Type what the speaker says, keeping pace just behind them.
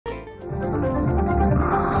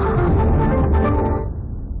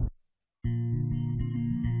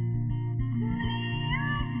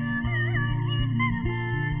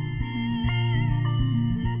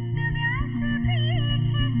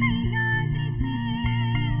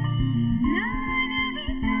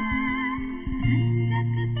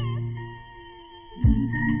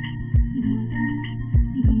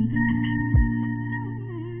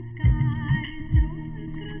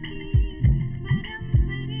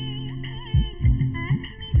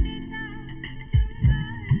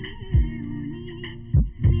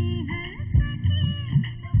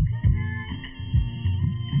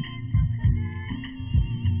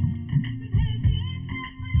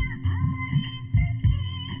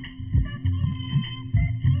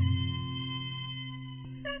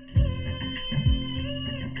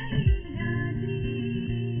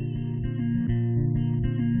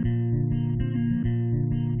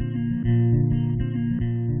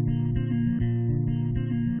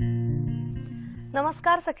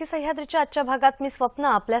नमस्कार सखी सह्याद्रीच्या आजच्या भागात मी स्वप्न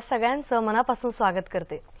आपल्या सगळ्यांचं मनापासून स्वागत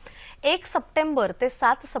करते। 1 सप्टेंबर ते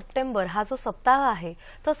 7 सप्टेंबर हा जो सप्ताह आहे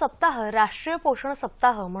तो सप्ताह राष्ट्रीय पोषण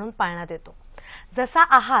सप्ताह म्हणून पाळण्यात येतो। जसा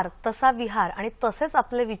आहार तसा विहार आणि तसेच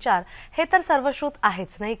आपले विचार हे तर सर्वश्रुत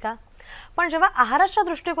आहेच नाही का। पण जेव्हा आहाराच्या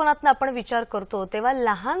दृष्टिकोनातून आपण विचार करतो तेव्हा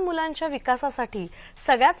लहान मुलांच्या विकासासाठी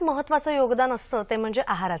सगळ्यात महत्त्वाचं योगदान असतं ते म्हणजे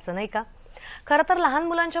आहाराचं नाही का। खरं तर लहान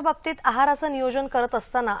मुलांच्या बाबतीत आहाराचं नियोजन करत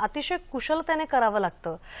असताना अतिशय कुशलतेने करावं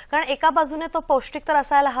लागतं, कारण एका बाजूने तो पौष्टिक तर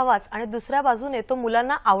असायला हवाच आणि दुसऱ्या बाजूने तो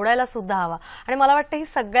मुलांना आवडायला सुद्धा हवा। आणि मला वाटतं ही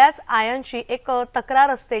सगळ्याच आयांची एक तक्रार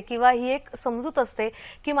असते किंवा ही एक समजूत असते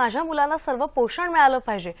की माझ्या मुलाला सर्व पोषण मिळालं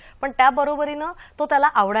पाहिजे, पण त्याबरोबरीने तो त्याला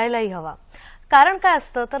आवडायलाही हवा। कारण काय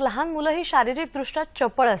असतं तर लहान मुलं ही शारीरिकदृष्ट्या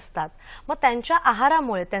चपळ असतात, मग त्यांच्या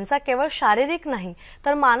आहारामुळे त्यांचा केवळ शारीरिक नाही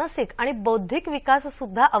तर मानसिक आणि बौद्धिक विकास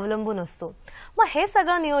सुद्धा अवलंबून असतो। मग हे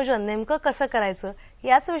सगळं नियोजन नेमकं कसं करायचं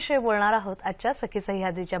याच विषयी बोलणार आहोत आजच्या सखी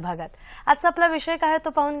सह्याद्रीच्या भागात। आजचा आपला विषय काय आहे तो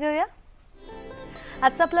पाहून घेऊया।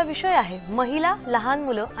 आजचा आपला विषय आहे महिला, लहान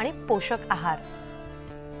मुलं आणि पोषक आहार।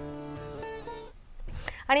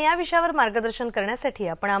 आणि या विषयावर मार्गदर्शन करण्यासाठी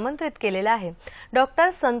आपण आमंत्रित केलेले आहे डॉक्टर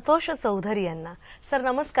संतोष चौधरी यांना। सर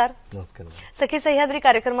नमस्कार। नमस्कार। सखी सह्याद्री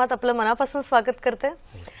कार्यक्रमात आपलं मनापासून स्वागत करते।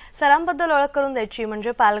 सरांबद्दल ओळख करून द्यायची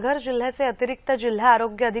म्हणजे पालघर जिल्ह्याचे अतिरिक्त जिल्हा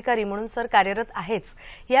आरोग्य अधिकारी म्हणून सर कार्यरत आहेच।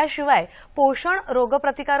 याशिवाय पोषण,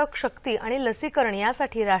 रोगप्रतिकारक शक्ती आणि लसीकरण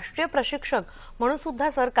यासाठी राष्ट्रीय प्रशिक्षक म्हणून सुद्धा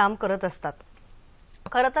सर काम करत असतात।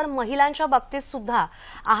 खरं तर महिलांच्या बाबतीत सुद्धा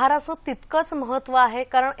आहाराचं तितकंच महत्त्व आहे,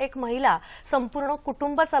 कारण एक महिला संपूर्ण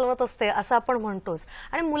कुटुंब चालवत असते असं आपण म्हणतोच।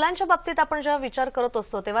 आणि मुलांच्या बाबतीत आपण जेव्हा विचार करत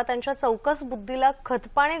असतो तेव्हा त्यांच्या चौकस बुद्धीला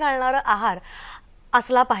खतपाणी घालणारा आहार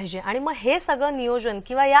असला पाहिजे। आणि मग हे सगळं नियोजन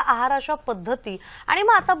किंवा या आहाराच्या पद्धती आणि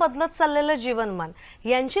मग आता बदलत चाललेलं जीवनमान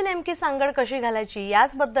यांची नेमकी सांगड कशी घालायची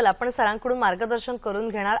याचबद्दल आपण सरांकडून मार्गदर्शन करून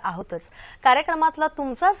घेणार आहोतच। कार्यक्रमातला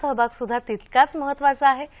तुमचा सहभाग सुद्धा तितकाच महत्त्वाचा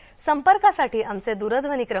आहे। संपर्कासाठी आमचे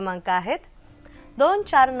दूरध्वनी क्रमांक आहेत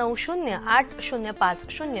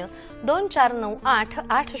 24908050,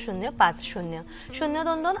 24988050,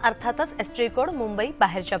 022 अर्थातच एसटी कोड मुंबई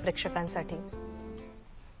बाहेरच्या प्रेक्षकांसाठी।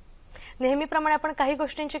 नेहमीप्रमाणे आपण काही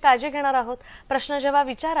गोष्टींची काळजी घेणार आहोत। प्रश्न जेव्हा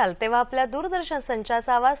विचाराल तेव्हा आपल्या दूरदर्शन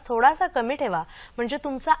संचाचा आवाज थोडासा कमी ठेवा, म्हणजे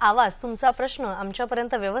तुमचा आवाज, तुमचा प्रश्न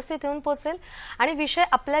आमच्यापर्यंत व्यवस्थित येऊन पोहोचेल। आणि विषय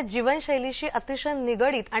आपल्या जीवनशैलीशी अतिशय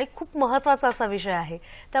निगडित आणि खूप महत्त्वाचा असा विषय आहे,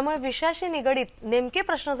 त्यामुळे विषयाशी निगडित नेमके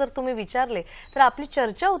प्रश्न जर तुम्ही विचारले तर आपली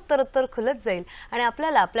चर्चा उत्तरोत्तर खुलत जाईल आणि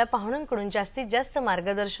आपल्याला आपल्या पाहुण्यांकडून जास्तीत जास्त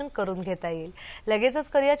मार्गदर्शन करून घेता येईल। लगेचच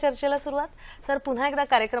करूया चर्चेला सुरुवात। सर पुन्हा एकदा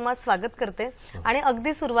कार्यक्रमात स्वागत करते। आणि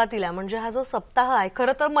अगदी सुरुवातीला म्हणजे हा जो सप्ताह आहे,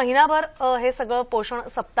 खरं तर महिनाभर हे सगळं पोषण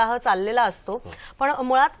सप्ताह चाललेला असतो, पण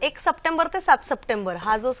मुळात 1 सप्टेंबर ते 7 सप्टेंबर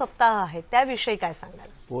हा जो सप्ताह आहे त्याविषयी काय सांगाल?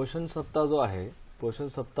 पोषण सप्ताह जो आहे, पोषण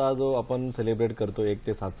सप्ताह जो आपण सेलिब्रेट करतो 1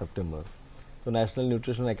 ते 7 सप्टेंबर, तो नॅशनल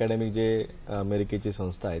न्यूट्रिशन अकॅडमी जे अमेरिकेची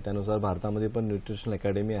संस्था आहे त्यानुसार भारतामध्ये पण न्यूट्रिशन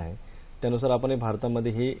अकॅडमी आहे, त्यानुसार आपण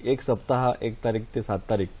भारतामध्ये ही 1 सप्ताह 1 तारीख ते 7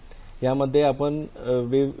 तारीख यामध्ये आपण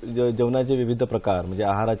जेवणाचे विविध प्रकार म्हणजे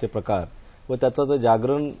आहाराचे प्रकार व त्याचं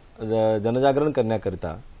जागरण जनजागरण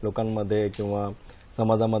करण्याकरिता लोकांमध्ये किंवा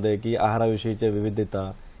समाजामध्ये की आहाराविषयीच्या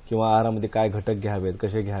विविधता किंवा आहारामध्ये काय घटक घ्यावेत,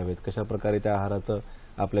 कसे घ्यावेत, कशा प्रकारे त्या आहाराचं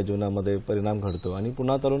आपल्या जीवनामध्ये परिणाम घडतो आणि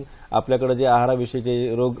पुन्हा तरुण आपल्याकडे जे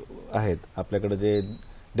आहाराविषयीचे रोग आहेत, आपल्याकडे जे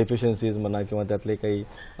डेफिशियन्सीज म्हणा किंवा त्यातले काही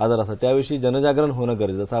आजार असतात त्याविषयी जनजागरण होणं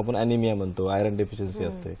गरजेचं। जसं आपण ॲनिमिया म्हणतो, आयरन डेफिशियन्सी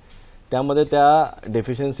असते, त्यामध्ये त्या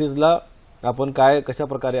डेफिशियन्सीजला आपण काय कशा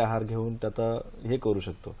प्रकारे आहार घेऊन त्याचा हे करू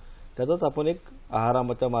शकतो, त्याचाच आपण एक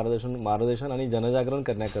आहाराच्या मार्गदर्शन आणि जनजागरण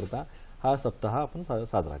करण्याकरता हा सप्ताह आपण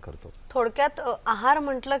साजरा करतो। थोडक्यात आहार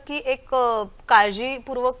म्हटलं की एक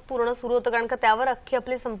काळजीपूर्वक पूर्ण सुरू होतं, कारण का त्यावर अख्खी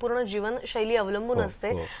आपली संपूर्ण जीवनशैली अवलंबून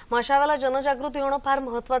असते। मग अशा वेळेला जनजागृती होणं फार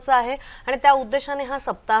महत्त्वाचं आहे आणि त्या उद्देशाने हा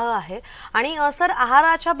सप्ताह आहे। आणि सर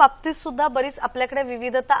आहाराच्या बाबतीत सुद्धा बरीच आपल्याकडे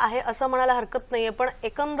विविधता आहे असं म्हणायला हरकत नाहीये, पण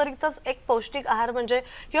एकंदरीतच एक पौष्टिक आहार म्हणजे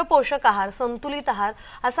किंवा पोषक आहार, संतुलित आहार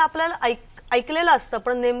असं आपल्याला ऐकलेलं असतं,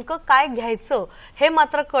 पण नेमकं काय घ्यायचं हे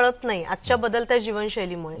मात्र कळत नाही आजच्या बदलत्या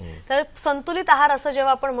जीवनशैलीमुळे। तर संतुलित आहार असं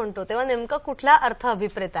जेव्हा आपण म्हणतो तेव्हा नेमका कुठला अर्थ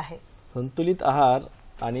अभिप्रेत आहे? संतुलित आहार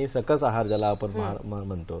आणि सकस आहार ज्याला आपण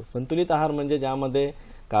म्हणतो। संतुलित आहार म्हणजे ज्यामध्ये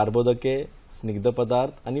कार्बोदके, स्निग्ध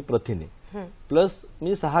पदार्थ आणि प्रथिने प्लस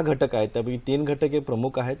म्हणजे 6 घटक आहेत, त्यापैकी 3 घटके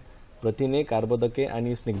प्रमुख आहेत, प्रथिने, कार्बोदके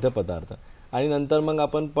आणि स्निग्ध पदार्थ। आणि नंतर मग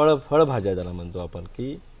आपण फळभाज्या ज्याला म्हणतो आपण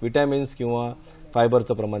की विटॅमिन्स किंवा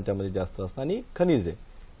फायबरचं प्रमाण त्यामध्ये जास्त असतं आणि खनिजे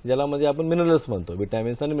ज्याला म्हणजे आपण मिनरल्स म्हणतो,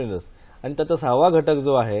 विटॅमिन्स आणि मिनरल्स। आणि त्याचा 6वा घटक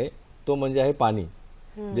जो आहे तो म्हणजे आहे पाणी,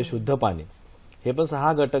 जे शुद्ध पाणी। हे पण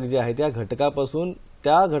 6 घटक जे आहेत त्या घटकापासून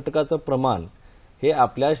त्या घटकाचं प्रमाण हे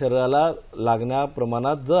आपल्या शरीराला लागण्या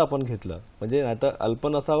प्रमाणात जर आपण घेतलं, म्हणजे आता अल्प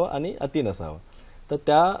नसावं आणि अति नसावं, तर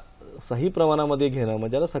त्या सही प्रमाणामध्ये घेणं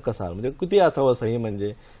म्हणजे त्याला सकस आहार. म्हणजे किती असावं सही,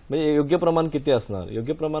 म्हणजे योग्य प्रमाण किती असणार.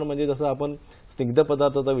 योग्य प्रमाण म्हणजे जसं आपण स्निग्ध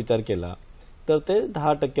पदार्थाचा विचार केला तर ते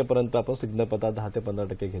 10% पर्यंत आपण स्निग्ध पदार्थ 10 ते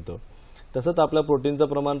 15% घेतो. तसंच आपल्या प्रोटीनचं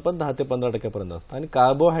प्रमाण पण 10 ते 15% पर्यंत असतं. आणि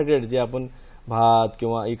कार्बोहायड्रेट जे आपण भात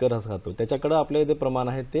किंवा इतर खातो त्याच्याकडे आपले जे प्रमाण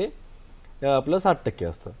आहे ते आपलं 60%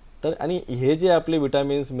 असतं. तर आणि हे जे आपले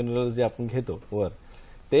विटामिन्स मिनरल्स जे आपण घेतो वर,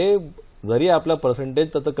 ते जरी आपला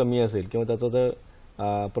पर्सेंटेज त्याचं कमी असेल किंवा त्याचं जर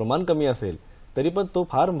प्रमाण कमी असेल तरी पण तो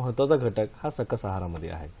फार महत्त्वाचा घटक हा सकस आहारामध्ये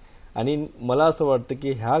आहे. आणि मला असं वाटतं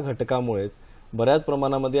की ह्या घटकामुळेच बऱ्याच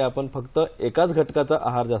प्रमाणामध्ये आपण फक्त एकाच घटकाचा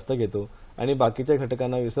आहार जास्त घेतो आणि बाकीच्या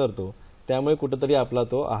घटकांना विसरतो. त्यामुळे कुठेतरी आपला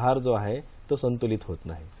तो आहार जो आहे तो संतुलित होत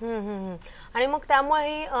नाही. आणि मग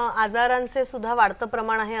त्यामुळे आजारांचे सुद्धा वाढतं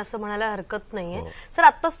प्रमाण आहे असं म्हणायला हरकत नाहीये. सर,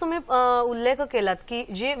 आत्ताच तुम्ही उल्लेख केलात की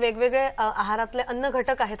जे वेगवेगळे आहारातले अन्न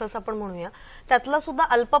घटक आहेत असं आपण म्हणूया, त्यातलं सुद्धा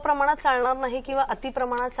अल्प प्रमाणात चालणार नाही किंवा अति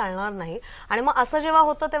प्रमाणात चालणार नाही. आणि मग असं जेव्हा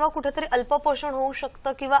होतं तेव्हा कुठेतरी अल्पपोषण होऊ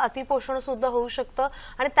शकतं किंवा अतिपोषण सुद्धा होऊ शकतं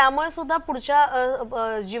आणि त्यामुळे सुद्धा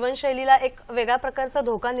पुढच्या जीवनशैलीला एक वेगळ्या प्रकारचा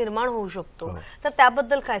धोका निर्माण होऊ शकतो. तर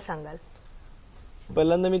त्याबद्दल काय सांगाल?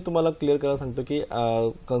 पहिल्यांदा मी तुम्हाला क्लिअर करायला सांगतो की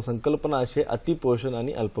संकल्पना अशी अतिपोषण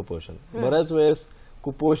आणि अल्पपोषण. बऱ्याच वेळेस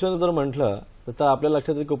कुपोषण जर म्हटलं तर आपल्या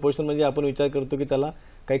लक्षात येईल कुपोषण म्हणजे आपण विचार करतो की त्याला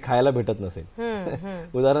काही खायला भेटत नसेल.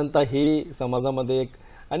 उदाहरणतः ही समाजामध्ये एक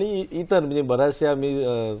आणि इतर म्हणजे बऱ्याचशा मी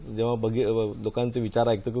जेव्हा लोकांचे विचार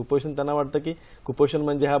ऐकतो कुपोषण, त्यांना वाटतं की कुपोषण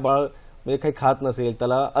म्हणजे हा बाळ म्हणजे काही खात नसेल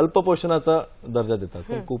त्याला अल्पपोषणाचा दर्जा देतात.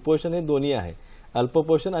 पण कुपोषण हे दोन्ही आहे,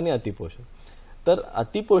 अल्पपोषण आणि अतिपोषण. तर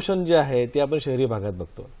अतिपोषण जे आहे ते आपण शहरी भागात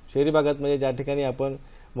बघतो. शहरी भागात म्हणजे ज्या ठिकाणी आपण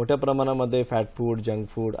मोठ्या प्रमाणामध्ये फॅट फूड, जंक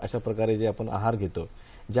फूड अशा प्रकारे जे आपण आहार घेतो,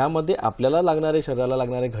 ज्यामध्ये आपल्याला लागणारे शरीराला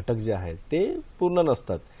लागणारे घटक जे आहेत ते पूर्ण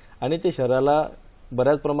नसतात आणि ते शरीराला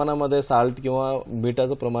बऱ्याच प्रमाणामध्ये साल्ट किंवा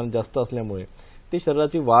मीठाचं प्रमाण जास्त असल्यामुळे ती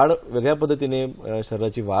शरीराची वाढ वेगळ्या पद्धतीने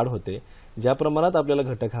शरीराची वाढ होते. ज्या प्रमाणात आपल्याला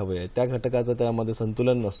घटक हवे आहेत त्या घटकाचं त्यामध्ये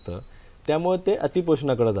संतुलन नसतं, त्यामुळे ते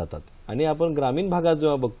अतिपोषणाकडे जातात. आणि आपण ग्रामीण भागात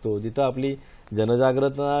जेव्हा बघतो जिथं आपली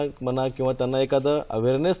जनजागृता म्हणा किंवा त्यांना एखादं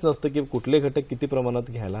अवेअरनेस नसतं की कुठले घटक किती प्रमाणात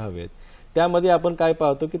घ्यायला हवेत, त्यामध्ये आपण काय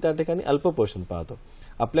पाहतो की त्या ठिकाणी अल्पपोषण पाहतो.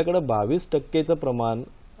 आपल्याकडे 22% प्रमाण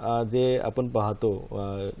जे आपण पाहतो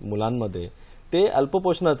मुलांमध्ये ते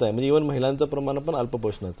अल्पपोषणाचं आहे. म्हणजे इव्हन महिलांचं प्रमाण पण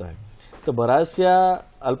अल्पपोषणाचं आहे. तर बऱ्याचशा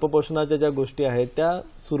अल्पपोषणाच्या ज्या गोष्टी आहेत त्या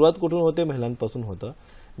सुरुवात कुठून होते, महिलांपासून होतं.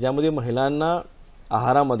 ज्यामध्ये महिलांना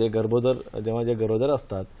आहारामध्ये जेव्हा गरोदर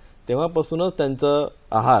असतात तेव्हापासूनच त्यांचं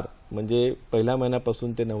आहार म्हणजे पहिल्या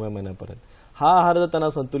महिन्यापासून ते 9व्या महिन्यापर्यंत हा आहार जर त्यांना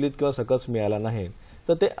संतुलित किंवा सकस मिळाला नाही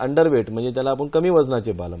तर ते अंडरवेट म्हणजे त्याला आपण कमी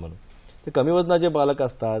वजनाचे बालक म्हणू. ते कमी वजनाचे बालक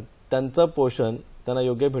असतात, त्यांचं पोषण त्यांना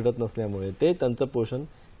योग्य भेटत नसल्यामुळे ते त्यांचं पोषण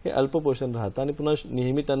हे अल्पपोषण राहतं आणि पुन्हा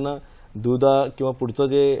नेहमी त्यांना दूध किंवा पुढचं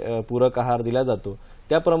जे पूरक आहार दिला जातो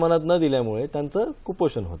त्या प्रमाणात न दिल्यामुळे त्यांचं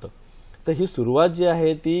कुपोषण होतं. तर ही सुरुवात जी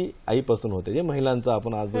आहे ती आईपासून होते. जे महिलांचा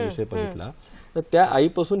आपण आज जो विषय बघितला तर त्या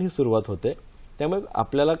आईपासून ही सुरुवात होते. त्यामुळे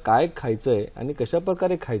आपल्याला काय खायचंय आणि कशा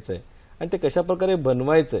प्रकारे खायचंय आणि ते कशा प्रकारे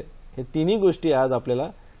बनवायचंय हे तिन्ही गोष्टी आज आपल्याला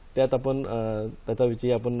त्यात आपण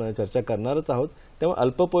त्याच्याविषयी आपण चर्चा करणारच आहोत. त्यामुळे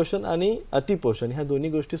अल्पपोषण आणि अतिपोषण ह्या दोन्ही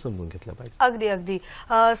गोष्टी समजून घेतल्या पाहिजे. अगदी अगदी.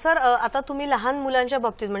 सर, आता तुम्ही लहान मुलांच्या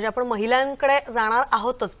बाबतीत म्हणजे आपण महिलांकडे जाणार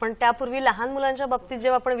आहोतच, पण त्यापूर्वी लहान मुलांच्या बाबतीत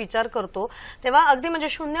जेव्हा आपण विचार करतो तेव्हा अगदी म्हणजे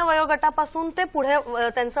 0 वयोगटापासून ते पुढे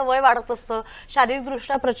त्यांचं वय वाढत असतं,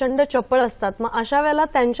 शारीरिकदृष्ट्या प्रचंड चपळ असतात. मग अशा वेळेला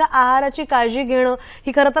त्यांच्या आहाराची काळजी घेणं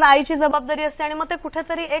ही खरं तर आईची जबाबदारी असते आणि मग ते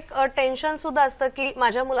कुठेतरी एक टेन्शन सुद्धा असतं की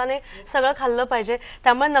माझ्या मुलाने सगळं खाल्लं पाहिजे.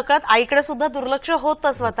 त्यामुळे नकळत आईकडे सुद्धा दुर्लक्ष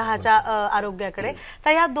होतं स्वतःच्या आरोग्याकडे.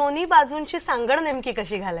 तर या दोन्ही बाजूंची सांगड नेमकी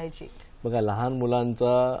कशी घालायची? बघा, लहान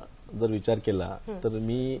मुलांचा जर विचार केला तर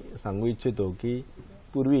मी सांगू इच्छितो की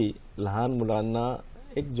पूर्वी लहान मुलांना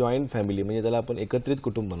एक जॉईंट फॅमिली म्हणजे त्याला आपण एकत्रित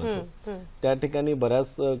कुटुंब म्हणतो, त्या ठिकाणी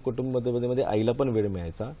बऱ्याच कुटुंबामध्ये आईला पण वेळ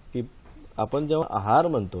मिळायचा की आपण जेव्हा आहार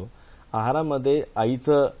म्हणतो आहारामध्ये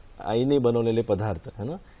आईने बनवलेले पदार्थ है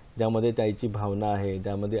ना, ज्यामध्ये आईची भावना आहे,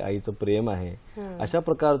 ज्यामध्ये आईचं प्रेम आहे, अशा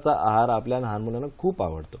प्रकारचा आहार आपल्या लहान मुलांना खूप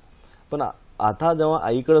आवडतो. पण आता जेव्हा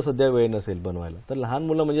आईकडे सध्या वेळ नसेल बनवायला तर लहान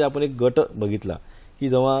मुलं म्हणजे आपण एक गट बघितला की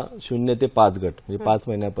जेव्हा 0 ते 5 गट म्हणजे 5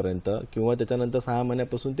 महिन्यापर्यंत किंवा त्याच्यानंतर 6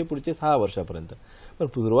 महिन्यापासून ते पुढचे 6 वर्षापर्यंत. पण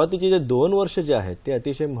सुरुवातीचे जे 2 वर्ष जे आहेत ते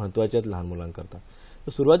अतिशय महत्त्वाचे आहेत लहान मुलांकरता.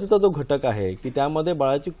 तर सुरुवातीचा जो घटक आहे की त्यामध्ये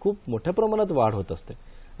बाळाची खूप मोठ्या प्रमाणात वाढ होत असते.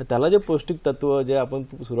 त्याला जे पौष्टिक तत्व जे आपण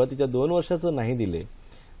सुरुवातीच्या 2 वर्षाचं नाही दिले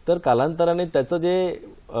तर कालांतराने त्याचं जे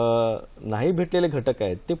नाही भेटलेले घटक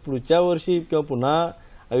आहेत ते पुढच्या वर्षी किंवा पुन्हा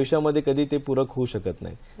आयुष्यामध्ये कधी ते पूरक होऊ शकत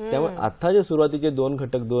नाही. त्यामुळे आता जे सुरुवातीचे 2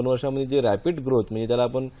 घटक 2 वर्षामध्ये जे रॅपिड ग्रोथ म्हणजे त्याला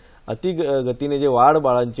आपण अति गतीने जे वाढ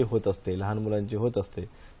बाळांची होत असते, लहान मुलांची होत असते,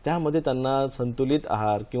 त्यामध्ये त्यांना संतुलित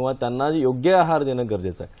आहार किंवा त्यांना योग्य आहार देणं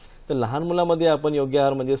गरजेचं आहे. तर लहान मुलामध्ये आपण योग्य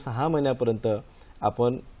आहार म्हणजे 6 महिन्यापर्यंत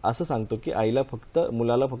आपण असं सांगतो की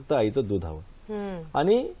मुलाला फक्त आईचं दूध हवं.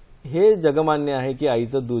 आणि हे जगमान्य आहे की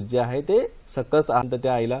आईचं दूध जे आहे ते सकस आहे, तर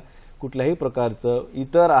त्या आईला कुठल्याही प्रकारचं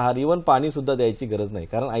इतर आहार इव्हन पाणी सुद्धा द्यायची गरज नाही.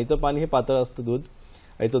 कारण आईचं पाणी हे पातळ असतं,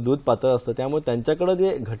 आईचं दूध पातळ असतं. त्यामुळे त्यांच्याकडे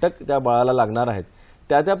जे घटक त्या बाळाला लागणार आहेत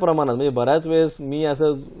त्या प्रमाणात, म्हणजे बऱ्याच वेळेस मी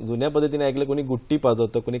असं जुन्या पद्धतीने ऐकलं, कोणी गुट्टी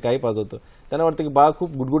पाजवतं, कोणी काही पाजवतं, त्यांना वाटतं की बाळ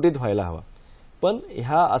खूप गुटगुटीत व्हायला हवा. पण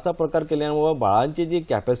ह्या असा प्रकार केल्यामुळे बाळांची जी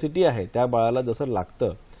कॅपॅसिटी आहे त्या बाळाला जसं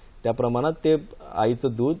लागतं त्या प्रमाणात ते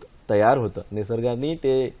आईचं दूध तयार होतं. निसर्गाने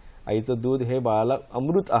ते आईचं दूध हे बाळाला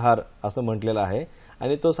अमृत आहार असं म्हटलेलं आहे.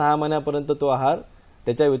 आणि तो 6 महिन्यापर्यंत तो आहार,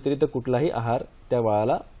 त्याच्या व्यतिरिक्त कुठलाही आहार त्या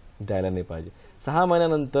बाळाला द्यायला नाही पाहिजे. 6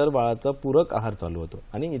 महिन्यानंतर बाळाचा पूरक आहार चालू होतो.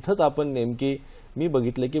 आणि इथंच आपण नेमकी मी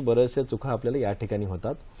बघितलं की बऱ्याचशा चुका आपल्याला या ठिकाणी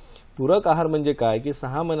होतात. पूरक आहार म्हणजे काय की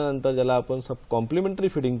 6 महिन्यानंतर ज्याला आपण कॉम्प्लिमेंटरी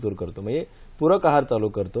फिडिंग सुरू करतो, म्हणजे पूरक आहार चालू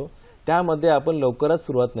करतो, त्यामध्ये आपण लवकरच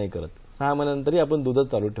सुरुवात नाही करत. 6 महिन्यानंतरही आपण दूधच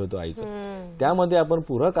चालू ठेवतो आईचं. त्यामध्ये आपण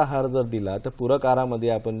पूरक आहार जर दिला तर पूरक आहारामध्ये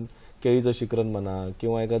आपण केळीचं शिकरण म्हणा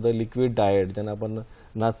किंवा एखादं लिक्विड डाएट ज्यांना आपण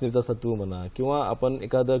नाचणीचं सत्व म्हणा किंवा आपण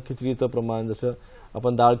एखादं खिचडीचं प्रमाण जसं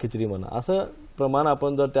आपण डाळ खिचडी म्हणा असं प्रमाण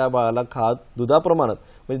आपण जर त्या बाळाला दुधाप्रमाणात,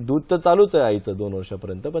 म्हणजे दूध तर चालूच आहे आईचं 2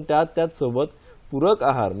 वर्षापर्यंत, पण त्याच सोबत पूरक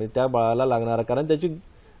आहार म्हणजे त्या बाळाला लागणारा, कारण त्याची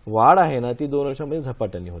वाढ आहे ना ती 2 वर्षामध्ये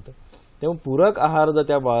झपाट्याने होतं. त्यामुळे पूरक आहार जर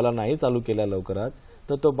त्या बाळाला नाही चालू केला लवकरात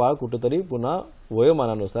तर तो बाळ कुठेतरी पुन्हा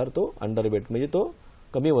वयोमानानुसार तो अंडरवेट म्हणजे तो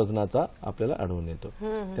कमी वजनाचा आपल्याला आढळून येतो.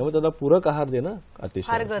 त्यामुळे त्याला पूरक आहार देणं अतिशय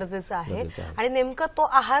फार गरजेचं आहे. आणि नेमकं तो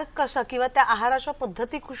आहार कसा किंवा त्या आहाराच्या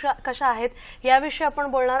पद्धती कशा आहेत याविषयी आपण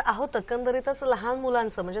बोलणार आहोत. एकंदरीतच लहान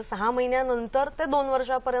मुलांचं म्हणजे 6 महिन्यानंतर ते 2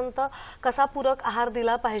 वर्षापर्यंत कसा पूरक आहार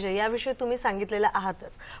दिला पाहिजे याविषयी तुम्ही सांगितलेलं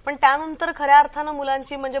आहातच. पण त्यानंतर खऱ्या अर्थानं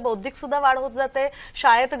मुलांची म्हणजे बौद्धिक सुद्धा वाढ होत जाते,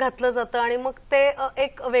 शाळेत घातलं जातं आणि मग ते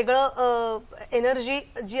एक वेगळं एनर्जी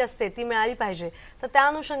जी असते ती मिळाली पाहिजे. तर त्या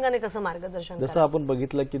अनुषंगाने कसं मार्गदर्शन? जसं आपण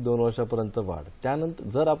बघितलं की 2 वर्षापर्यंत वाढ, त्यानंतर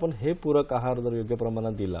जर आपण हे पूरक आहार जर योग्य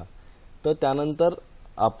प्रमाणात दिला तर त्यानंतर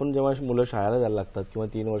आपण जेव्हा मुलं शाळेला जायला लागतात किंवा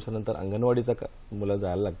 3 वर्षानंतर अंगणवाडीचा मुलं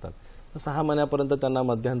जायला लागतात तर 6 महिन्यापर्यंत त्यांना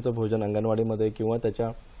मध्याह्नचं भोजन अंगणवाडीमध्ये किंवा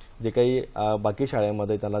त्याच्या जे काही बाकी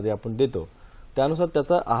शाळेमध्ये त्याला जे आपण देतो त्यानुसार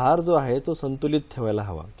त्याचा आहार जो आहे तो संतुलित ठेवायला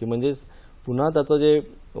हवा. की म्हणजे पुन्हा त्याचं जे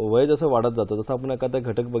वय जसं वाढत जातं, जसं आपण एखादा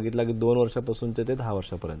घटक बघितला की 2 वर्षापासून ते 10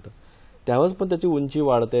 वर्षापर्यंत, त्यावेळेस पण त्याची उंची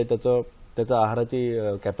वाढते, त्याचा आहाराची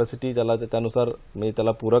कॅपॅसिटी त्यानुसार म्हणजे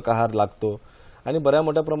त्याला पूरक आहार लागतो. आणि बऱ्या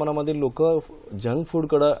मोठ्या प्रमाणामध्ये लोक जंक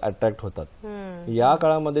फूडकडे अट्रॅक्ट होतात. या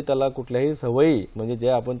काळामध्ये त्याला कुठल्याही सवयी म्हणजे जे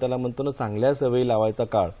आपण त्याला म्हणतो ना चांगल्या सवयी लावायचा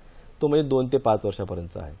काळ तो म्हणजे 2 ते 5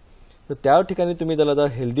 वर्षापर्यंत आहे. तर त्या ठिकाणी तुम्ही त्याला जर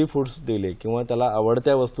हेल्दी फूड्स दिले किंवा त्याला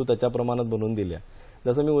आवडत्या वस्तू त्याच्या प्रमाणात बनवून दिल्या,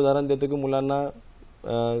 जसं मी उदाहरण देतो की मुलांना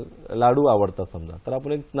लाडू आवडतात समजा, तर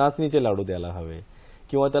आपण एक नाचणीचे लाडू द्यायला हवे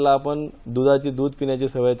किंवा त्याला आपण दूध पिण्याची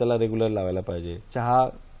सवय त्याला रेग्युलर लावायला पाहिजे. चहा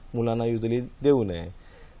मुलांना युजली देऊ नये.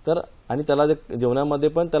 तर आणि त्याला जेवणामध्ये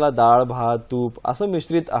पण त्याला डाळ भात तूप असं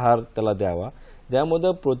मिश्रित आहार त्याला द्यावा,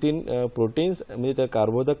 ज्यामध्ये प्रोटीन्स म्हणजे त्या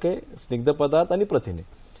कार्बोदके स्निग्ध पदार्थ आणि प्रथिने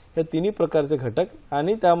या तिन्ही प्रकारचे घटक,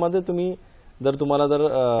 आणि त्यामध्ये तुम्हाला जर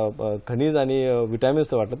खनिज आणि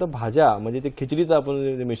विटॅमिन्स वाटलं तर भाज्या म्हणजे ते खिचडीचं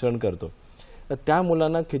आपण मिश्रण करतो तर त्या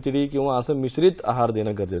मुलांना खिचडी किंवा असं मिश्रित आहार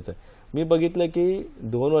देणं गरजेचं आहे. मी बघितलं की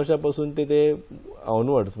 2 वर्षापासून ते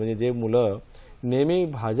ऑनवर्ड्स म्हणजे जे मुलं नेहमी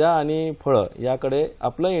भाज्या आणि फळं याकडे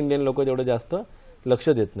आपलं इंडियन लोक जेवढं जास्त लक्ष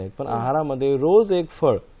देत नाहीत, पण आहारामध्ये रोज एक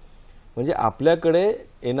फळ म्हणजे आपल्याकडे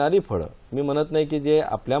येणारी फळं, मी म्हणत नाही की जे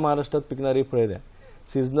आपल्या महाराष्ट्रात पिकणारी फळे द्या,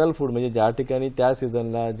 सीझनल फूड म्हणजे ज्या ठिकाणी त्या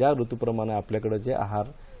सीझनला ज्या ऋतूप्रमाणे आपल्याकडे जे आहार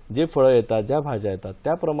जे फळं येतात ज्या भाज्या येतात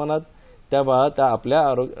त्या प्रमाणात त्या बाळा आपल्या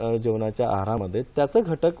जेवणाच्या आहारामध्ये त्याचं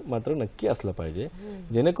घटक मात्र नक्की असलं पाहिजे,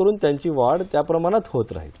 जेणेकरून त्यांची वाढ त्या प्रमाणात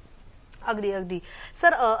होत राहील. अगदी अगदी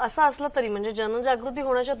सर, असं असलं तरी म्हणजे जनजागृती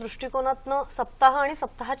होण्याच्या दृष्टिकोनातनं सप्ताह आणि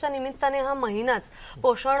सप्ताहाच्या निमित्ताने हा महिनाच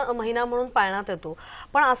पोषण महिना म्हणून पाळण्यात येतो.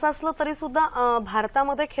 पण असं असलं तरी सुद्धा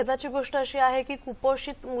भारतामध्ये खेदाची गोष्ट अशी आहे की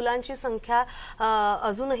कुपोषित मुलांची संख्या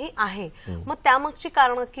अजूनही आहे. मग त्यामागची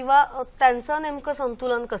कारणं किंवा त्यांचं नेमकं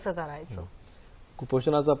संतुलन कसं करायचं?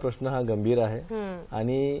 कुपोषणाचा प्रश्न हा गंभीर आहे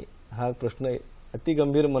आणि हा प्रश्न अति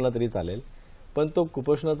गंभीर मला तरी चालेल, पण तो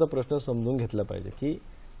कुपोषणाचा प्रश्न समजून घेतला पाहिजे की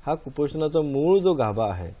हा कुपोषणाचा मूळ जो गाभा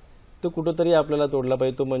आहे तो कुठेतरी आपल्याला तोडला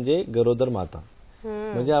पाहिजे, तो म्हणजे गरोदर माता.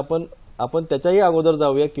 म्हणजे आपण त्याच्याही अगोदर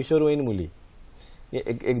जाऊया किशोरवयीन मुली.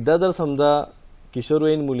 एकदा जर समजा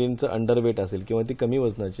किशोरवयीन मुलींचं अंडरवेट असेल किंवा ती कमी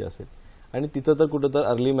वजनाची असेल आणि तिचं तर कुठं तर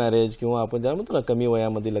अर्ली मॅरेज किंवा आपण ज्या म्हणतो ना कमी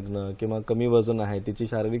वयामध्ये लग्न किंवा कमी वजन आहे, तिची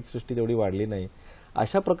शारीरिक सृष्टी तेवढी वाढली नाही,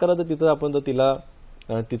 अशा प्रकाराचं तिचं आपण जर तिला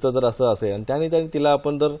तिचं जर असं असेल आणि त्याने तिला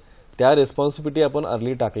आपण जर त्या रिस्पॉन्सिबिलिटी आपण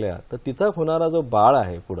अर्ली टाकल्या तर तिचा होणारा जो बाळ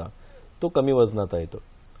आहे पुढा तो कमी वजनाचा येतो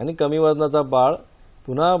आणि कमी वजनाचा बाळ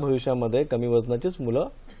पुन्हा भविष्यामध्ये कमी वजनाचीच मुलं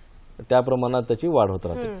त्या प्रमाणात त्याची वाढ होत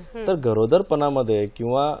राहते. तर गरोदरपणामध्ये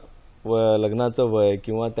किंवा लग्नाचं वय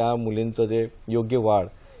किंवा त्या मुलींचं जे योग्य वाढ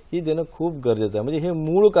ही देणं खूप गरजेचं आहे. म्हणजे हे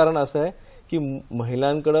मूळ कारण असं आहे की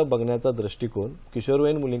महिलांकडे बघण्याचा दृष्टिकोन,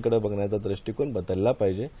 किशोरवयीन मुलींकडे बघण्याचा दृष्टिकोन बदलला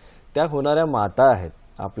पाहिजे. त्या होणाऱ्या माता आहेत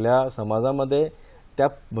आपल्या समाजामध्ये, त्या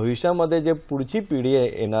भविष्यामध्ये जे पुढची पिढी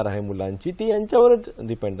येणार आहे मुलांची ती यांच्यावरच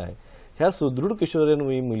डिपेंड आहे. ह्या सुदृढ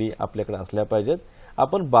किशोरवयीन मुली आपल्याकडे असल्या पाहिजेत.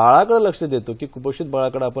 आपण बाळाकडे लक्ष देतो की कुपोषित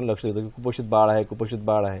बाळाकडे आपण लक्ष देतो की कुपोषित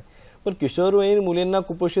बाळ आहे, पण किशोरवयीन मुलींना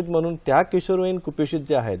कुपोषित म्हणून त्या किशोरवयीन कुपोषित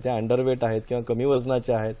जे आहेत, ज्या अंडरवेट आहेत किंवा कमी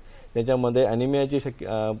वजनाच्या आहेत, त्याच्यामध्ये अॅनिमियाची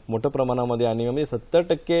मोठ्या प्रमाणामध्ये अॅनिमिया, म्हणजे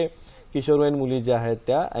 70% किशोरवयीन मुली ज्या आहेत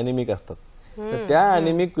त्या अॅनिमिक असतात. तर त्या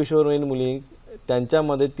अॅनिमिक किशोरवयीन मुली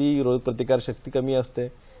त्यांच्यामध्ये ती रोगप्रतिकार शक्ती कमी असते,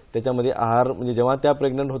 त्याच्यामध्ये आहार म्हणजे जेव्हा त्या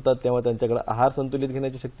प्रेग्नंट होतात तेव्हा त्यांच्याकडे आहार संतुलित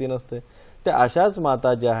घेण्याची शक्ती नसते. त्या अशाच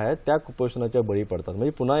माता ज्या आहेत त्या कुपोषणाच्या बळी पडतात.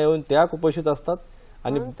 म्हणजे पुन्हा येऊन त्या कुपोषित असतात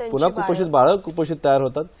आणि पुन्हा कुपोषित बाळ कुपोषित तयार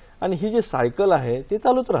होतात आणि ही जी सायकल आहे ती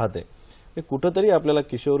चालूच राहते. कुठंतरी आपल्याला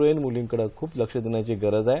किशोरवयीन मुलींकडे खूप लक्ष देण्याची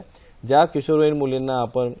गरज आहे. ज्या किशोरवयीन मुलींना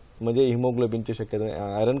आपण म्हणजे हिमोग्लोबिनची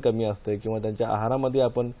शक्यता, आयरन कमी असते किंवा त्यांच्या आहारामध्ये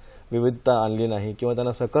आपण विविधता आणली नाही किंवा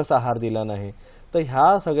त्यांना सकस आहार दिला नाही, तर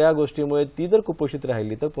ह्या सगळ्या गोष्टीमुळे ती जर कुपोषित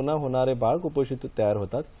राहिली तर पुन्हा होणारे बाळ कुपोषित तयार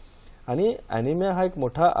होतात. आणि अॅनिमिया हा एक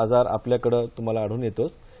मोठा आजार आपल्याकडं तुम्हाला आढळून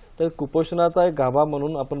येतोच. तर कुपोषणाचा एक गाभा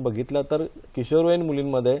म्हणून आपण बघितलं तर किशोरवयीन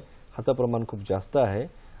मुलींमध्ये ह्याचं प्रमाण खूप जास्त आहे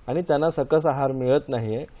आणि त्यांना सकस आहार मिळत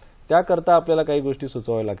नाहीये. त्याकरता आपल्याला काही गोष्टी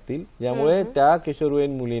सुचवाव्या लागतील, यामुळे त्या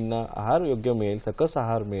किशोरवयीन मुलींना आहार योग्य मिळेल, सकस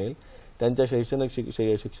आहार मिळेल, त्यांच्या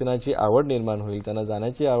शिक्षणाची आवड निर्माण होईल, त्यांना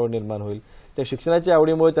जाण्याची आवड निर्माण होईल. त्या शिक्षणाची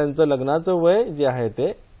आवडीमुळे त्यांचं लग्नाचं वय जे आहे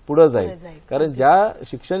ते पुढे जाईल. कारण ज्या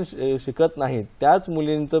शिक्षण शिकत नाहीत त्याच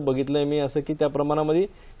मुलींचं बघितलंय मी असं की त्या प्रमाणामध्ये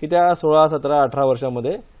की त्या 16, 17, 18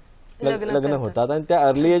 वर्षामध्ये लग्न होतात आणि त्या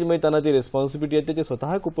अर्ली एज मध्ये त्यांना ती रिस्पॉन्सिबिलिटी येते, ते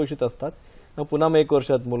स्वतः कुपोषित असतात. पुन्हा मग 1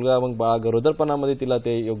 वर्षात मुलगा, मग बाळ, गरोदरपणामध्ये तिला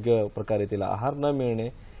ते योग्य प्रकारे तिला आहार न मिळणे,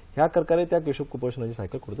 ह्या प्रकारे त्या किशोर कुपोषणाची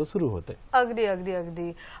सायकल कुठं सुरू होते. अगदी अगदी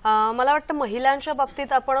अगदी मला वाटतं महिलांच्या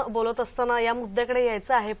बाबतीत आपण बोलत असताना या मुद्द्याकडे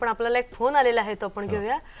यायचं आहे, पण आपल्याला एक फोन आलेला आहे तो आपण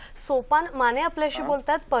घेऊया. सोपान माने आपल्याशी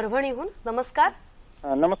बोलतात परभणीहून. नमस्कार.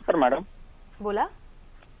 नमस्कार मॅडम. बोला.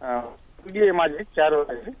 मुलगी माझी 4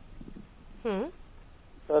 वर्षाची.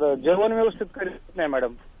 तर जेवण व्यवस्थित करीत नाही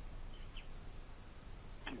मॅडम.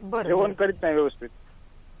 जेवण करीत नाही व्यवस्थित.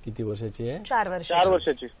 किती वर्षाची आहे? 4 वर्ष. 4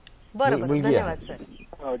 वर्षाची. बरोबर, धन्यवाद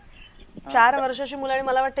सर. 4 वर्षाची मुलं आणि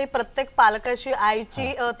मला वाटतं प्रत्येक पालकाची आईची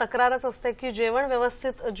तक्रारच असते की जेवण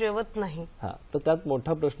व्यवस्थित जेवत नाही. तर त्यात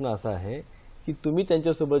मोठा प्रश्न असा आहे की तुम्ही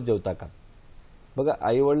त्यांच्यासोबत जेवता का? बघा,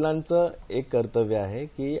 आई वडिलांचं एक कर्तव्य आहे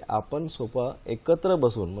की आपण एकत्र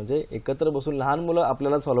बसून, म्हणजे एकत्र बसून, लहान मुलं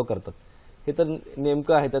आपल्यालाच फॉलो करतात हे तर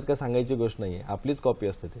नेमकं आहे, त्यात काय सांगायची गोष्ट नाहीये, आपलीच कॉपी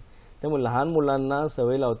असते ते. त्यामुळे लहान मुलांना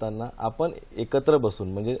सवय लावताना आपण एकत्र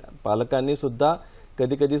बसून, म्हणजे पालकांनी सुद्धा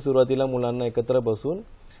कधी कधी सुरुवातीला मुलांना एकत्र बसून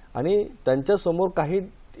आणि त्यांच्या समोर काही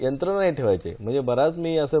यंत्रणा नाही ठेवायचे. म्हणजे बराच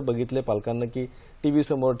मी असं बघितले पालकांना की टीव्ही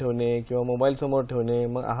समोर ठेवणे किंवा मोबाईल समोर ठेवणे,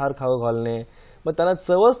 मग आहार खाऊ घालणे, मग त्यांना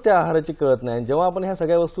चवच त्या आहाराची कळत नाही. जेव्हा आपण ह्या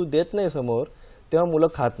सगळ्या वस्तू देत नाही समोर तेव्हा मुलं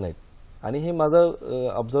खात नाहीत. आणि हे माझं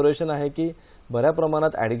ऑब्झर्वेशन आहे की बऱ्या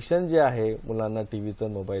प्रमाणात ॲडिक्शन जे आहे मुलांना टीव्हीचं,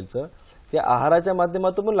 मोबाईलचं, ते आहाराच्या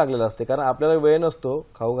माध्यमातून पण लागलेलं असते. कारण आपल्याला वेळ नसतो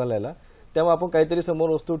खाऊ घालायला, तेव्हा आपण काहीतरी समोर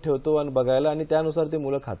वस्तू ठेवतो आणि बघायला आणि त्यानुसार ते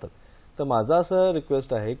मुलं खातात. तर माझा असं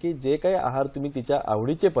रिक्वेस्ट आहे की जे काही आहार तुम्ही तिच्या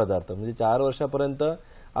आवडीचे पदार्थ, म्हणजे 4 वर्षापर्यंत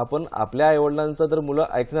आपण आपल्या आईवडिलांचा तर मुलं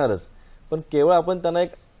ऐकणारच, पण केवळ आपण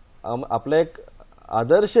त्यांना आपला एक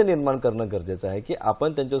आदर्श निर्माण करणं गरजेचं आहे की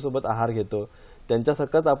आपण त्यांच्यासोबत आहार घेतो,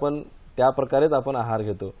 त्यांच्यासारखाच आपण त्या प्रकारेच आपण आहार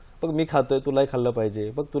घेतो. बघ मी खातोय, तुलाही खाल्लं पाहिजे,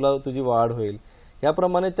 बघ तुला तुझी वाढ होईल,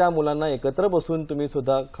 याप्रमाणे त्या मुलांना एकत्र बसून तुम्ही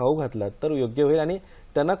सुद्धा खाऊ घातलात तर योग्य होईल. आणि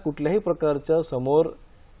त्यांना कुठल्याही प्रकारचं समोर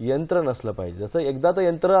यंत्र नसलं पाहिजे. जसं एकदा तर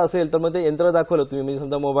यंत्र असेल तर मग ते यंत्र दाखवलं तुम्ही, म्हणजे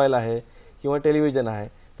समजा मोबाईल आहे किंवा टेलिव्हिजन आहे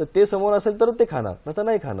तर ते समोर असेल तर ते खाणार, नाही तर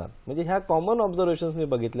नाही खाणार. म्हणजे ह्या कॉमन ऑब्झर्वेशन्स मी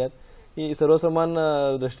बघितल्यात की सर्वसमान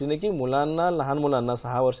दृष्टीने की मुलांना, लहान मुलांना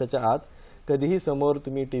 6 वर्षाच्या आत कधीही समोर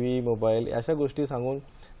तुम्ही टीव्ही, मोबाईल अशा गोष्टी सांगून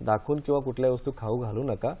दाखवून किंवा कुठल्या वस्तू खाऊ घालू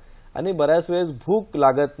नका. आणि बऱ्याच वेळेस भूक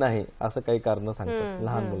लागत नाही असं काही कारण सांगतात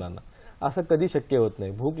लहान मुलांना, असं कधी शक्य होत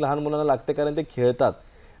नाही. भूक लहान मुलांना लागते कारण ते खेळतात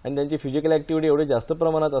आणि त्यांची फिजिकल ऍक्टिव्हिटी एवढी जास्त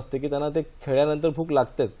प्रमाणात असते की त्यांना ते खेळल्यानंतर भूक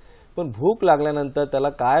लागतेच. पण भूक लागल्यानंतर त्याला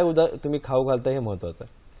काय तुम्ही खाऊ घालता हे महत्वाचं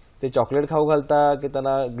आहे. ते चॉकलेट खाऊ घालता की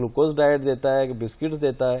त्यांना ग्लुकोज डाएट देताय की बिस्किट्स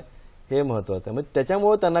देताय हे महत्वाचं आहे. म्हणजे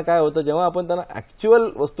त्याच्यामुळे त्यांना काय होतं, जेव्हा आपण त्यांना ऍक्च्युअल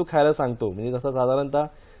वस्तू खायला सांगतो, म्हणजे जसं साधारणतः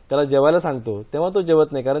त्याला जेवायला सांगतो तेव्हा तो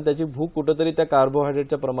जेवत नाही, कारण त्याची भूक कुठेतरी त्या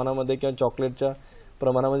कार्बोहायड्रेटच्या प्रमाणामध्ये किंवा चॉकलेटच्या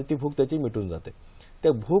प्रमाणामध्ये ती भूक त्याची मिटून जाते.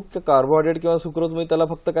 त्या भूक कार्बोहायड्रेट किंवा सुक्रोजमध्ये त्याला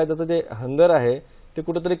फक्त काय त्याचं जे हंगर आहे ते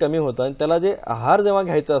कुठेतरी कमी होतं आणि त्याला जे आहार जेव्हा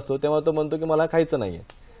घ्यायचा असतो तेव्हा तो म्हणतो की मला खायचं नाहीये,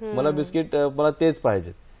 मला बिस्किट मला तेच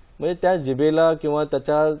पाहिजे. म्हणजे त्या जिभेला किंवा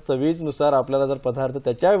त्याच्या चवीनुसार आपल्याला जर पदार्थ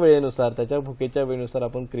त्याच्या वेळेनुसार त्याच्या भुकेच्या वेळेनुसार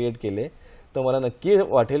आपण क्रिएट केले तर मला नक्की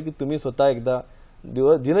वाटेल की तुम्ही स्वतः एकदा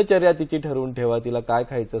दिनचर्या तिची ठरवून ठेवा, तिला काय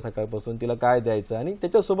खायचं सकाळपासून, तिला काय द्यायचं आणि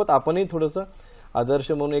त्याच्यासोबत आपणही थोडंसं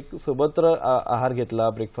आदर्श म्हणून एक सोबत्र आहार घेतला,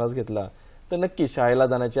 ब्रेकफास्ट घेतला तर नक्की शाळेला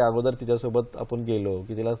जाण्याच्या अगोदर तिच्यासोबत आपण गेलो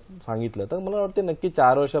की तिला सांगितलं तर मला वाटते नक्की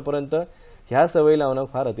 4 वर्षापर्यंत ह्या सवयी लावणं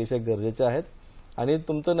फार अतिशय गरजेचे आहेत आणि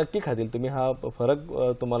तुमचं नक्की खातील तुम्ही. हा फरक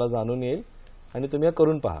तुम्हाला जाणून येईल आणि तुम्ही हे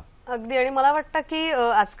करून पहा. अगदी. आणि मला वाटतं की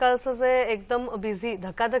आजकालचं जे एकदम बिझी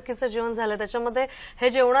धकाधकीचं जीवन झालं त्याच्यामध्ये हे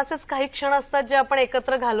जेवणाचेच काही क्षण असतात जे आपण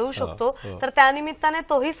एकत्र घालवू शकतो, तर त्यानिमित्ताने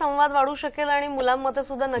तोही संवाद वाढू शकेल आणि मुलांमध्ये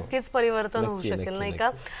सुद्धा नक्कीच परिवर्तन होऊ शकेल, नाही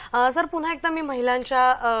का? सर, पुन्हा एकदा मी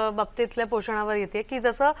महिलांच्या बाबतीतल्या पोषणावर येते की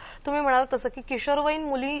जसं तुम्ही म्हणाल तसं की किशोरवयीन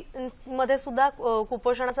मुलींमध्ये सुद्धा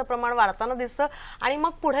कुपोषणाचं प्रमाण वाढताना दिसतं आणि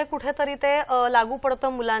मग पुढे कुठेतरी ते लागू पडतं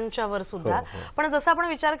मुलांच्यावर सुद्धा. पण जसं आपण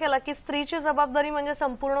विचार केला की स्त्रीची जबाबदारी म्हणजे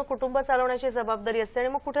संपूर्ण कुटुंब चालवण्याची जबाबदारी असते आणि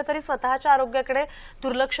मग कुठेतरी स्वतःच्या आरोग्याकडे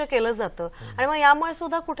दुर्लक्ष केलं जातं आणि मग यामुळे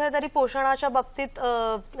सुद्धा कुठेतरी पोषणाच्या बाबतीत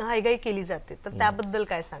हायगाई केली जाते, तर त्याबद्दल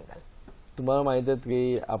काय सांगाल? तुम्हाला माहित आहे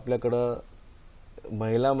की आपल्याकडं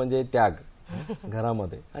महिला म्हणजे त्याग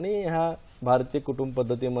घरामध्ये आणि ह्या भारतीय कुटुंब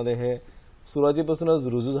पद्धतीमध्ये हे सुरुवातीपासूनच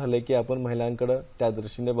रुजू झाले की आपण महिलांकडे त्या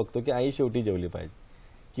दृष्टीने बघतो की आई शेवटी जेवली पाहिजे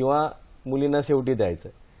किंवा मुलींना शेवटी द्यायचं.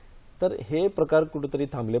 तर हे प्रकार कुठेतरी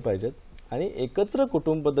थांबले पाहिजेत आणि एकत्र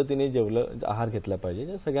कुटुंब पद्धतीने आहार घेतला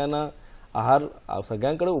पाहिजे. सगळ्यांना आहार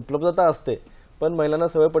सगळ्यांकडे उपलब्धता असते पण महिलांना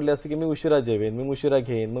सवय पडली असते की मी उशिरा जेवेन, मी उशिरा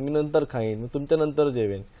घेईन, मग मी नंतर खाईन, मी तुमच्या नंतर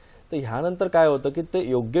जेवेन. तर ह्यानंतर काय होतं की ते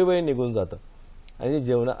योग्य वेळ निघून जातं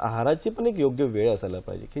आणि आहाराची पण एक योग्य वेळ असायला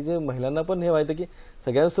पाहिजे की जे महिलांना पण हे माहिती की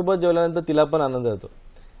सगळ्यांसोबत जेवल्यानंतर तिला पण आनंद येतो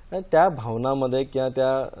आणि त्या भावनामध्ये किंवा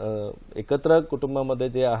त्या एकत्र कुटुंबामध्ये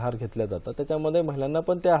जे आहार घेतले जातात त्याच्यामध्ये महिलांना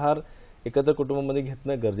पण ते आहार एकत्र कुटुंबामध्ये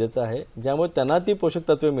घेणं गरजेचं आहे, ज्यामुळे त्यांना ती पोषक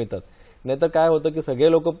तत्वे मिळतात. नाहीतर काय होतं की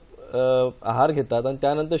सगळे लोक आहार घेतात आणि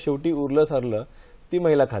त्यानंतर शेवटी उरलं सरलं ती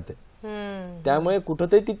महिला खाते. त्यामुळे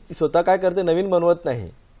कुठंतरी ती स्वतः काय करते, नवीन बनवत नाही,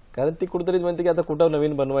 कारण ती कुठेतरी म्हणते की आता कुठं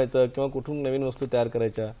नवीन बनवायचं किंवा कुठून नवीन वस्तू तयार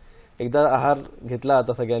करायच्या, एकदा आहार घेतला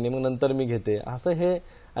आता सगळ्यांनी मग नंतर मी घेते असं हे.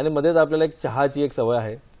 आणि मध्येच आपल्याला एक चहाची एक सवय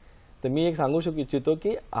आहे, तर मी एक सांगू इच्छितो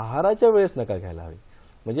की आहाराच्या वेळेस नका घ्यायला हवी.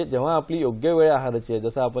 म्हणजे जेव्हा आपली योग्य वेळ आहाराची आहे,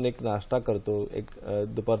 जसं आपण एक नाश्ता करतो, एक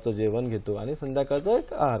दुपारचं जेवण घेतो आणि संध्याकाळचा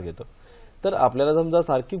एक आहार घेतो, तर आपल्याला समजा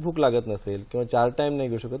सारखी भूक लागत नसेल किंवा 4 टाइम नाही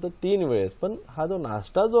घेऊ शकत तर 3 वेळेस पण हा जो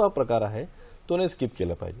नाश्ता जो हा प्रकार आहे तो नाही स्किप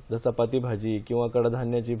केला पाहिजे. जर चपाती भाजी किंवा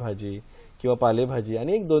कडधान्याची भाजी किंवा पालेभाजी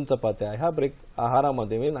आणि 1-2 चपात्या ह्या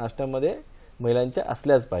आहारामध्ये म्हणजे नाश्त्यामध्ये महिलांच्या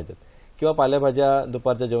असल्याच पाहिजेत किंवा पालेभाज्या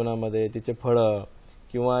दुपारच्या जेवणामध्ये, तिचे फळं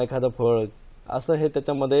किंवा एखादं फळ असं हे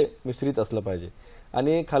त्याच्यामध्ये मिश्रित असलं पाहिजे.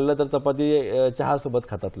 आणि खाल्लं तर चपाती चहा सोबत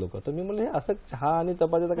खातात लोक, तर मी म्हणलं हे असं चहा आणि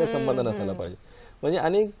चपातीचा काही संबंध नसायला पाहिजे. म्हणजे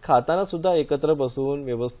आणि खाताना सुद्धा एकत्र बसून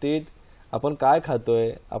व्यवस्थित आपण काय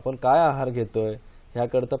खातोय, आपण काय आहार घेतोय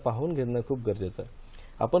ह्याकडे पाहून घेणं खूप गरजेचं आहे.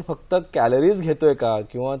 आपण फक्त कॅलरीज घेतोय का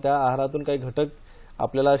किंवा त्या आहारातून काही घटक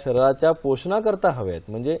आपल्याला शरीराच्या पोषणाकरता हवे आहेत,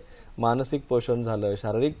 म्हणजे मानसिक पोषण झालं,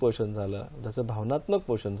 शारीरिक पोषण झालं, जसं भावनात्मक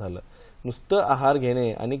पोषण झालं. नुसतं आहार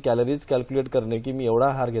घेणे आणि कॅलरीज कॅल्क्युलेट करणे की मी एवढा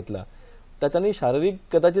आहार घेतला त्याच्याने शारीरिक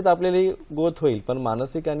कदाचित आपल्याला ग्रोथ होईल पण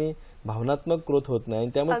मानसिक आणि भावनात्मक ग्रोथ होत नाही,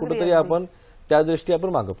 त्यामुळे कुठेतरी आपण त्या दृष्टी आपण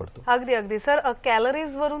मागे पडतो. अगदी अगदी. सर,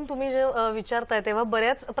 कॅलरीज वरून तुम्ही जे विचारताय तेव्हा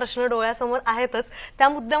बऱ्याच प्रश्न डोळ्यासमोर आहेतच, त्या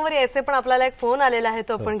मुद्द्यांवर यायचे पण आपल्याला एक फोन आलेला आहे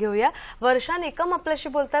तो आपण घेऊया. वर्षा निकम आपल्याशी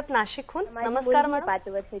बोलतात नाशिकहून. नमस्कार मॅडम. 5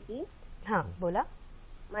 वर्षाची. हा बोला.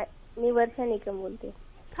 मी वर्षा निकम बोलते.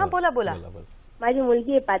 हा बोला बोला. माझी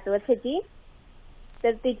मुलगी आहे 5 वर्षाची,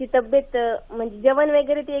 तर तिची तब्येत म्हणजे जेवण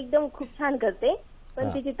वगैरे ती एकदम खूप छान करते पण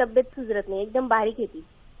तिची तब्येत सुधरत नाही, एकदम बारीक आहे ती.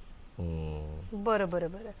 बरं बरं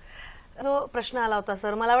बरं. जो प्रश्न आला होता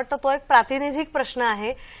सर, मला वाटतं तो एक प्रातिनिधिक प्रश्न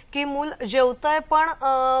आहे की मूल जेवतंय पण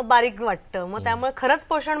बारीक वाटतं, मग त्यामुळे खरंच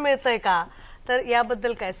पोषण मिळतंय का, तर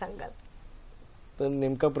याबद्दल काय सांगाल? तर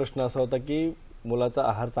नेमका प्रश्न असा होता की मुलाचा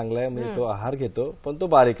आहार चांगला आहे म्हणजे तो आहार घेतो पण तो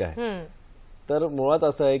बारीक आहे. तर मुळात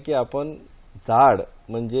असं आहे की आपण जाड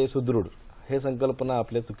म्हणजे सुदृढ हे संकल्पना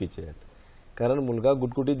आपल्या चुकीची आहेत. कारण मुलगा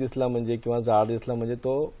गुटगुटीत दिसला म्हणजे किंवा जाड दिसला म्हणजे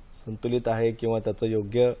तो संतुलित आहे किंवा त्याचं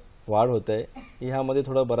योग्य वाढ होत आहे ह्यामध्ये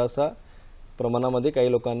थोडा बराचसा प्रमाणामध्ये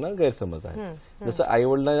काही लोकांना गैरसमज आहे. जसं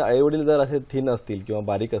आईवडील जर असे थिन असतील किंवा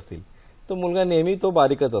बारीक असतील तर मुलगा नेहमी तो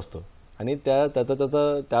बारीकच असतो आणि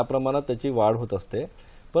त्याचा त्या प्रमाणात त्याची वाढ होत असते.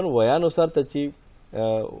 पण वयानुसार त्याची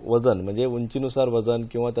वजन म्हणजे उंचीनुसार वजन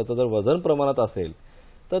किंवा त्याचं जर वजन प्रमाणात असेल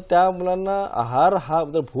तर त्या मुलांना आहार हा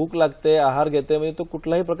जर भूक लागते आहार घेते म्हणजे तो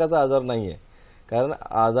कुठलाही प्रकारचा आजार नाही आहे. कारण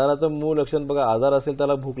आजाराचं मूळ लक्षण बघा, आजार असेल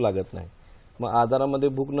त्याला भूक लागत नाही, मग आजारामध्ये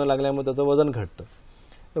भूक न लागल्यामुळे त्याचं वजन घटतं.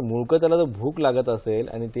 तर मुळकं त्याला जर भूक लागत असेल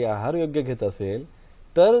आणि ती आहार योग्य घेत असेल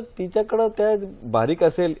तर तिच्याकडं त्या बारीक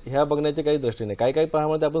असेल ह्या बघण्याची काही दृष्टी नाही. काही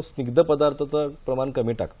प्रमाणात आपण स्निग्ध पदार्थाचं प्रमाण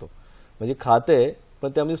कमी टाकतो, म्हणजे खाते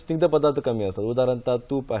पण त्यामध्ये स्निग्ध पदार्थ कमी असतात. उदाहरणतः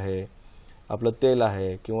तूप आहे, आपलं तेल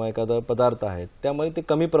आहे किंवा एखादा पदार्थ आहे त्यामध्ये ते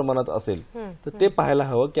कमी प्रमाणात असेल तर ते पाहायला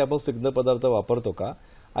हवं की आपण स्निग्ध पदार्थ वापरतो का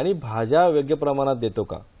आणि भाज्या योग्य प्रमाणात देतो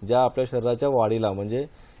का, ज्या आपल्या शरीराच्या वाढीला म्हणजे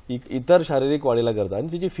इतर शारीरिक वाढीला करतात.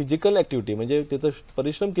 आणि तिची फिजिकल ऍक्टिव्हिटी म्हणजे त्याचं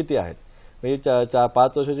परिश्रम किती आहेत, म्हणजे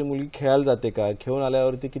 5 वर्षाची मुलगी खेळायला जाते का, खेळून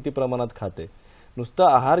आल्यावरती किती प्रमाणात खाते. नुसतं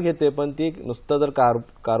आहार घेते पण ती नुसतं जर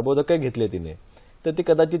कार्बोदके घेतले तिने तर ती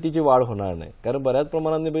कदाचित तिची वाढ होणार नाही. कारण बऱ्याच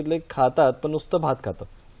प्रमाणात बघितले खातात पण नुसतं भात खातात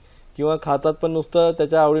किंवा खातात पण नुसतं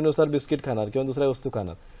त्याच्या आवडीनुसार बिस्किट खाणार किंवा दुसऱ्या वस्तू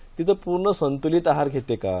खाणार. तिचं पूर्ण संतुलित आहार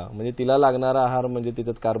घेते का, म्हणजे तिला लागणारा आहार म्हणजे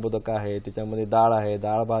तिच्यात कार्बोदका आहे, त्याच्यामध्ये डाळ आहे,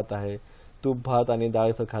 डाळ भात आहे, तूप भात आणि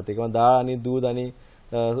डाळीचं खाते किंवा डाळ आणि दूध आणि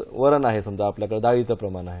वरण आहे, समजा आपल्याकडे डाळीचं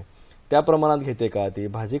प्रमाण आहे त्या प्रमाणात घेते का, ती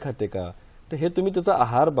भाजी खाते का. तर हे तुम्ही त्याचा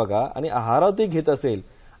आहार बघा आणि आहारात ती घेत असेल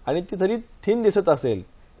आणि ती जरी थिन दिसत असेल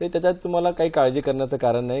तर त्याच्यात तुम्हाला काही काळजी करण्याचं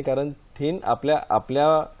कारण नाही. कारण थिन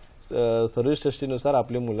आपल्या शरीरसृष्टीनुसार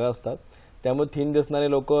आपली मुलं असतात, त्यामुळे थिन दिसणारे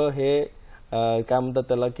लोक हे काय म्हणतात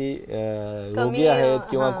त्याला की रोगी आहेत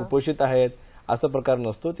किंवा कुपोषित आहेत असा प्रकार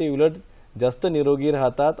नसतो. ते उलट जास्त निरोगी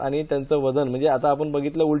राहतात आणि त्यांचं वजन म्हणजे आता आपण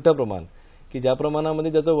बघितलं उलटं प्रमाण की ज्या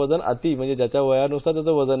प्रमाणामध्ये ज्याचं वजन अति म्हणजे ज्याच्या वयानुसार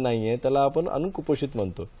त्याचं वजन नाहीये त्याला आपण अनुकुपोषित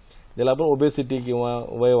म्हणतो, ज्याला आपण ओबेसिटी किंवा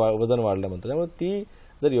वजन वाढलं म्हणतो. त्यामुळे ती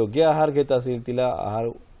जर योग्य आहार घेत असेल, तिला आहार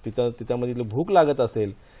तिच्यामध्ये भूक लागत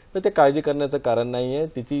असेल तर ते काळजी करण्याचं कारण नाहीये.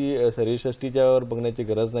 तिची शरीरसृष्टीच्यावर बघण्याची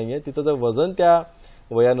गरज नाहीये. तिचं जर वजन त्या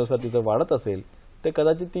वयानुसार तिचं वाढत असेल तर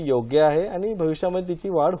कदाचित ती योग्य आहे आणि भविष्यामध्ये तिची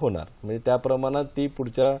वाढ होणार. म्हणजे त्या प्रमाणात ती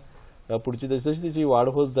पुढची जशी तिची वाढ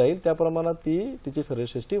होत जाईल त्या प्रमाणात तिची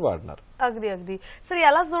शरीरसृष्टी वाढणार. अगदी अगदी सर,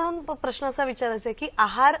 याला जोडून प्रश्न असा विचारायचा आहे की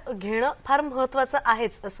आहार घेणं फार महत्वाचं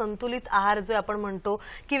आहेच. संतुलित आहार जो आपण म्हणतो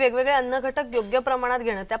की वेगवेगळे अन्न घटक योग्य प्रमाणात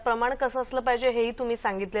घेणं, त्या प्रमाण कसं असलं पाहिजे हेही तुम्ही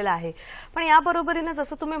सांगितलेलं आहे. पण या बरोबरीने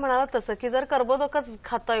जसं तुम्ही म्हणालात तसं की जर कर्बोदकच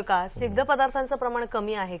खातोय का, स्निग्ध पदार्थांचं प्रमाण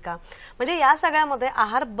कमी आहे का, म्हणजे या सगळ्यामध्ये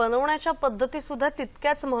आहार बनवण्याच्या पद्धती सुद्धा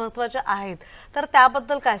तितक्याच महत्वाच्या आहेत. तर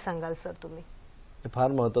त्याबद्दल काय सांगाल सर तुम्ही?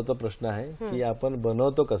 फार महत्वाचा प्रश्न आहे की आपण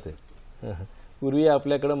बनवतो कसे. पूर्वी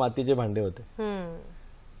आपल्याकडे मातीचे भांडे होते,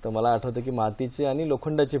 तर मला आठवतं की मातीचे आणि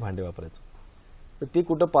लोखंडाची भांडे वापरायचो. तर ती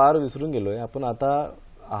कुठं पार विसरून गेलोय आपण. आता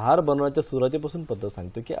आहार बनवण्याच्या सुरुवातीपासून पद्धत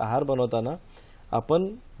सांगतो की आहार बनवताना आपण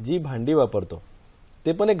जी भांडी वापरतो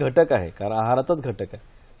ते पण एक घटक आहे, कारण आहाराचाच घटक आहे.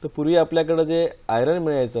 तर पूर्वी आपल्याकडे जे आयरन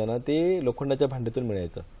मिळायचं ना ते लोखंडाच्या भांड्यातून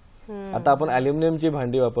मिळायचं. आता आपण अल्युमिनियमची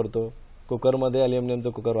भांडी वापरतो, कुकरमध्ये अल्युमिनियमचं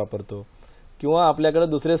कुकर वापरतो किंवा आपल्याकडे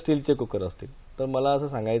दुसरे स्टीलचे कुकर असतील. तर मला असं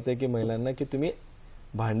सांगायचं आहे की महिलांना की तुम्ही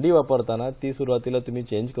भांडी वापरताना ती सुरुवातीला तुम्ही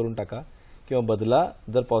चेंज करून टाका किंवा बदला.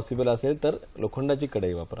 जर पॉसिबल असेल तर लोखंडाची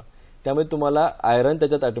कढई वापरा, त्यामुळे तुम्हाला आयरन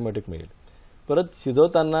त्याच्यात ऑटोमॅटिक मिळेल. परत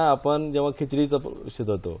शिजवताना आपण जेव्हा खिचडीचं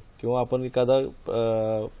शिजवतो किंवा आपण एखादा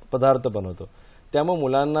पदार्थ बनवतो त्यामुळे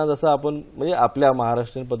मुलांना जसं आपण म्हणजे आपल्या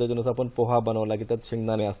महाराष्ट्रीयन पद्धतीनुसार आपण पोहा बनवला की त्यात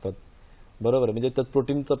शेंगदाणे असतात, बरोबर, म्हणजे त्यात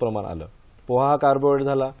प्रोटीनचं प्रमाण आलं. पोहा हा कार्बोहायड्रेट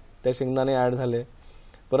झाला, त्या शेंगदाणे ऍड झाले.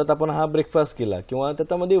 परत आपण हा ब्रेकफास्ट केला किंवा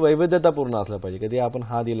त्याच्यामध्ये वैविध्यता पूर्ण असला पाहिजे. कधी आपण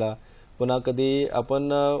हा दिला, पुन्हा कधी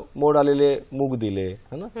आपण मोड आलेले मूग दिले,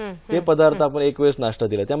 है ना, ते पदार्थ आपण एक वेळेस नाश्ता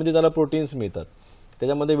दिला, त्यामध्ये त्याला प्रोटीन्स मिळतात,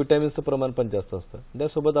 त्याच्यामध्ये विटॅमिन्सचं प्रमाण पण जास्त असतं.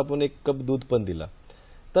 त्यासोबत आपण 1 कप दूध पण दिला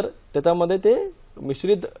तर त्याच्यामध्ये ते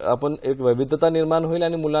मिश्रित आपण एक वैविध्यता निर्माण होईल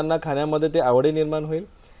आणि मुलांना खाण्यामध्ये ते आवडी निर्माण होईल.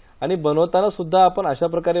 आणि बनवताना सुद्धा आपण अशा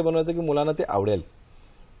प्रकारे बनवायचं की मुलांना ते आवडेल.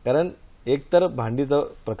 कारण एक तर भांडीचा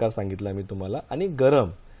प्रकार सांगितला मी तुम्हाला आणि गरम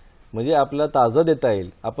म्हणजे आपल्याला ताजं देता येईल.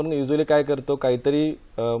 आपण युजली काय करतो, काहीतरी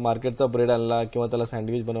मार्केटचा ब्रेड आणला किंवा त्याला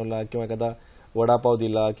सँडविच बनवला किंवा एखादा वडापाव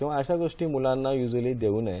दिला किंवा अशा गोष्टी मुलांना युजली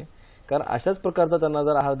देऊ नये. कारण अशाच प्रकारचा त्यांना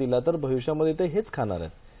जर आहार दिला तर भविष्यामध्ये ते हेच खाणार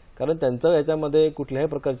आहेत. कारण त्यांचं याच्यामध्ये कुठल्याही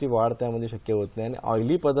प्रकारची वाढ त्यामध्ये शक्य होत नाही. आणि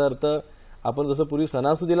ऑइली पदार्थ आपण जसं पूर्वी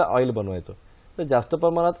सणासुदीला ऑइल बनवायचो तर जास्त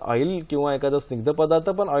प्रमाणात ऑइल किंवा एखादा स्निग्ध पदार्थ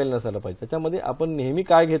पण ऑइल नसायला पाहिजे. त्याच्यामध्ये आपण नेहमी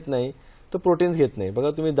काय घेत नाही तर प्रोटीन्स घेत नाही. बघा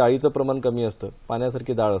तुम्ही डाळीचं प्रमाण कमी असतं,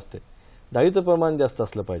 पाण्यासारखी डाळ असते, डाळीचं प्रमाण जास्त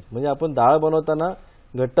असलं पाहिजे. म्हणजे आपण डाळ बनवताना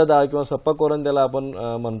घट्ट डाळ किंवा सप्पकवरण त्याला आपण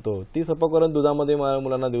म्हणतो, ती सप्पकवरण दुधामध्ये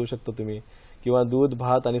मुलांना देऊ शकतो तुम्ही, किंवा दूध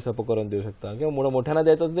भात आणि सप्पकवरण देऊ शकता, किंवा मोठ्यांना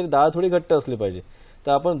द्यायचं असेल तरी डाळ थोडी घट्ट असली पाहिजे.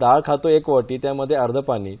 तर आपण डाळ खातो 1 वाटी, त्यामध्ये अर्ध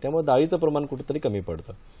पाणी, त्यामुळे डाळीचं प्रमाण कुठेतरी कमी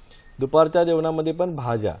पडतं. दुपारच्या जेवणामध्ये पण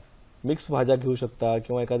भाज्या, मिक्स भाज्या घेऊ शकता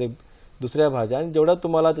किंवा एखादी दुसऱ्या भाज्या, आणि जेवढा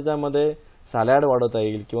तुम्हाला त्याच्यामध्ये सॅलड वाढवता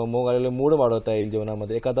येईल किंवा मूग आलेले मूड वाढवता येईल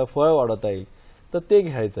जेवणामध्ये, एखादा फळ वाढवता येईल तर ते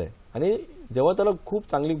घ्यायचं आहे. आणि जेव्हा त्याला खूप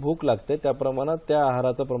चांगली भूक लागते त्या प्रमाणात त्या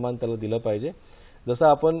आहाराचं प्रमाण त्याला दिलं पाहिजे. जसं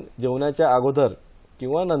आपण जेवणाच्या अगोदर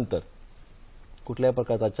किंवा नंतर कुठल्याही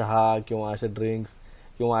प्रकारचा चहा किंवा असे ड्रिंक्स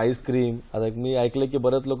किंवा आईस्क्रीम, आता मी ऐकलं की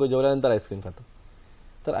बरेच लोक जेवल्यानंतर आईस्क्रीम खातात,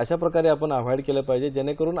 तर अशा प्रकारे आपण अवॉइड केलं पाहिजे,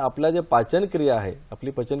 जेणेकरून आपल्या जे पाचनक्रिया आहे,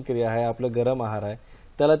 आपली पचनक्रिया आहे, आपलं गरम आहार आहे,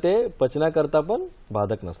 त्याला ते पचनाकरता पण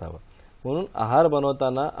बाधक नसावं. म्हणून आहार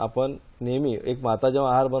बनवताना आपण नेहमी, एक माता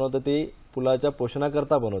जेव्हा आहार बनवते ती मुलाच्या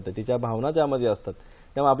पोषणाकरता बनवते, तिच्या भावना त्यामध्ये असतात.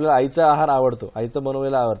 त्यामुळे आपल्याला आईचा आहार आवडतो, आईचं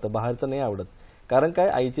बनवलेलं आवडतं, बाहेरचं नाही आवडत. कारण काय,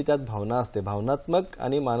 आईची त्यात भावना असते, भावनात्मक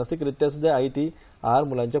आणि मानसिकरित्या सुद्धा आई ती आहार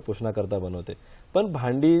मुलांच्या पोषणाकरता बनवते. पण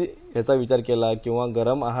भांडी ह्याचा विचार केला किंवा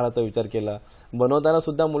गरम आहाराचा विचार केला, बनवताना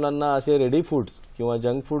सुद्धा मुलांना असे रेडी फूड्स किंवा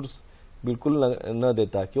जंक फूड्स बिलकुल न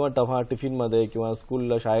देता, किंवा टिफिनमध्ये किंवा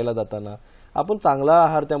स्कूलला शाळेला जाताना आपण चांगला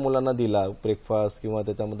आहार त्या मुलांना दिला, ब्रेकफास्ट किंवा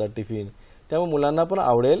त्याच्यामध्ये टिफिन, त्यामुळे मुलांना पण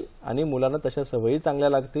आवडेल आणि मुलांना तशा सवयी चांगल्या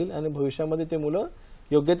लागतील आणि भविष्यामध्ये ते मुलं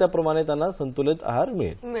योग्य त्याप्रमाणे त्यांना संतुलित आहार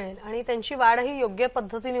मिळेल आणि त्यांची वाढही योग्य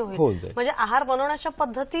पद्धतीने होईल. म्हणजे आहार बनवण्याच्या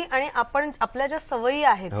पद्धती आणि आपण आपल्या ज्या सवयी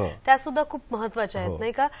आहेत त्या सुद्धा खूप महत्वाच्या आहेत,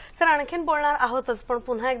 नाही का सर? आणखीन बोलणार आहोतच, पण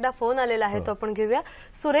पुन्हा एकदा फोन आलेला आहे तो आपण घेऊया.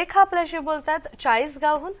 सुरेखा आपल्याशी बोलतात 40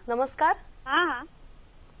 गावहून. नमस्कार.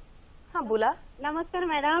 हा बोला. नमस्कार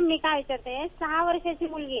मॅडम, मी काय विचारते, 6 वर्षाची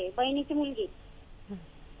मुलगी आहे, बहिणीची मुलगी.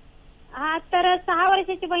 हा, तर 6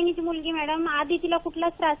 वर्षाची बहिणीची मुलगी मॅडम, आधी तिला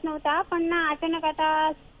कुठलाच त्रास नव्हता, पण ना अचानक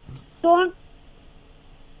आता 2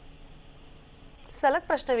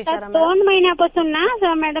 प्रश्न विचारा. 2 महिन्यापासून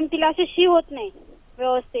ना मॅडम तिला असं शी होत नाही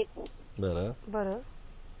व्यवस्थित. बरं.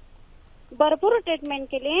 भरपूर ट्रीटमेंट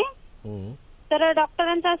केली, तर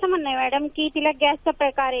डॉक्टरांचं असं म्हणणं आहे मॅडम की तिला गॅसचा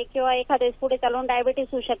प्रकार आहे किंवा एखाद्या पुढे चालून डायबिटीस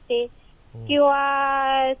होऊ शकते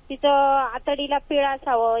किंवा तिचं आतडीला पिळा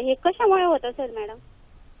असावं, हे कशामुळे होत असेल मॅडम?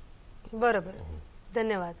 बरोबर,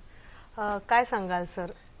 धन्यवाद. काय सांगाल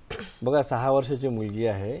सर? बघा, 6 वर्षाची मुलगी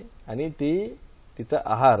आहे आणि तिचा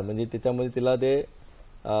आहार म्हणजे त्याच्यामध्ये तिला ते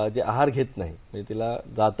जे आहार घेत नाही, म्हणजे तिला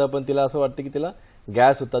जातं पण तिला असं वाटतं की तिला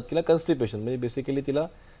गॅस होतात, तिला कन्स्टिपेशन, म्हणजे बेसिकली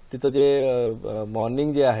तिचं जे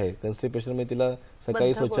मॉर्निंग जे आहे कन्स्टिपेशन, म्हणजे तिला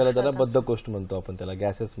सकाळी शौचालय, त्याला बद्धकोष्ठ म्हणतो आपण, त्याला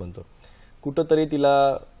गॅसेस म्हणतो. कुठंतरी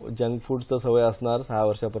तिला जंक फूडचं सवय असणार, 6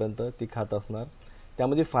 वर्षापर्यंत ती खात असणार.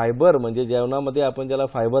 त्यामध्ये फायबर, म्हणजे जेवणामध्ये आपण ज्याला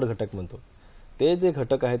फायबर घटक म्हणतो, ते जे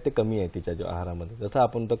घटक आहेत ते कमी आहे तिच्या आहारामध्ये. जसं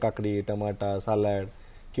आपण तो काकडी, टमाटा, सॅलड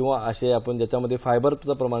किंवा असे आपण ज्याच्यामध्ये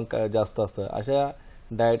फायबरचं प्रमाण जास्त असतं अशा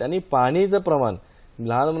डाएट. आणि पाणीचं प्रमाण,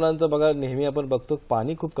 लहान मुलांचं बघा नेहमी आपण बघतो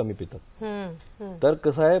पाणी खूप कमी पितात. तर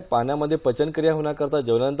कसं आहे, पाण्यामध्ये पचनक्रिया होण्याकरता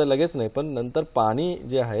जेवल्यानंतर लगेच नाही, पण नंतर पाणी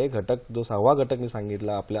जे आहे घटक, जो 6वा घटक मी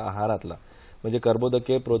सांगितला आपल्या आहारातला, म्हणजे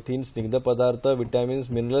कर्बोदके, प्रोटीन, स्निग्ध पदार्थ,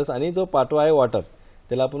 विटॅमिन्स, मिनरल्स आणि जो 5वा आहे वॉटर,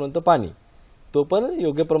 त्याला आपण म्हणतो पाणी, तो पण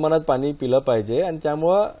योग्य प्रमाणात पाणी पिलं पाहिजे. आणि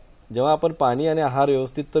त्यामुळं जेव्हा आपण पाणी आणि आहार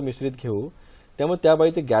व्यवस्थित मिश्रित घेऊ, त्यामुळे त्या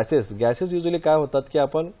बाईचे गॅसेस युजली काय होतात की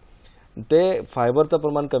आपण ते फायबरचं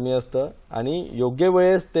प्रमाण कमी असतं आणि योग्य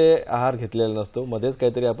वेळेस ते आहार घेतलेला नसतो. मध्येच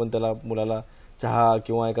काहीतरी आपण त्याला मुलाला चहा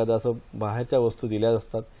किंवा एखादा असं बाहेरच्या वस्तू दिल्या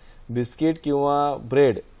असतात. बिस्किट किंवा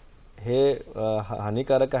ब्रेड हे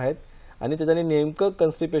हानिकारक आहेत आणि त्याच्याने नेमकं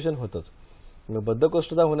कन्स्टिपेशन होतंच.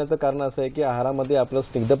 बद्धकोष्ठता होण्याचं कारण असं आहे की आहारामध्ये आपलं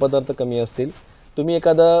स्निग्ध पदार्थ कमी असतील. तुम्ही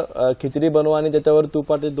एखादा खिचडी बनवा आणि त्याच्यावर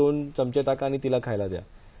तुपाचे 2 चमचे टाका आणि तिला खायला द्या,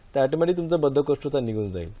 तर ऑटोमॅटिक तुमचं बद्धकोष्ठता निघून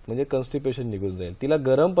जाईल, म्हणजे कन्स्टिपेशन निघून जाईल. तिला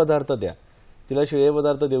गरम पदार्थ द्या, तिला शिळे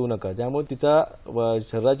पदार्थ देऊ नका, त्यामुळे तिच्या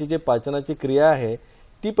शरीराची जी पाचनाची क्रिया आहे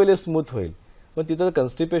ती पहिले स्मूथ होईल. पण तिचं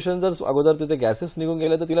कन्स्टिपेशन जर अगोदर तिचे गॅसेस निघून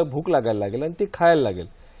गेले तर तिला भूक लागायला लागेल आणि ती खायला लागेल.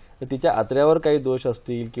 तर तिच्या आतड्यावर काही दोष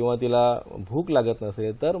असतील किंवा तिला भूक लागत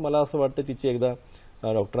नसेल तर मला असं वाटतं तिची एकदा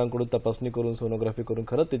डॉक्टरांकडून तपासणी करून, सोनोग्राफी करून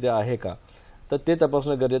खरंच तिथे आहे का तर ते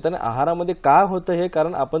तपासणं गरजेचं आहे. आणि आहारामध्ये का होतं हे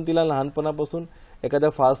कारण आपण तिला लहानपणापासून एखाद्या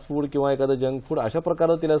फास्ट फूड किंवा एखादं जंक फूड अशा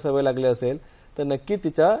प्रकारे तिला सवय लागली असेल तर नक्की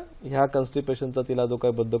तिच्या ह्या कन्स्टिपेशनचा, तिला जो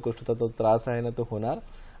काही बद्धकोष्ठता तो त्रास आहे ना तो होणार.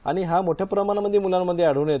 आणि हा मोठ्या प्रमाणामध्ये मुलांमध्ये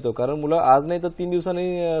आढळून येतो, कारण मुलं आज नाही तर 3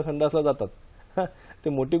 दिवसांनी संडासला जातात. ते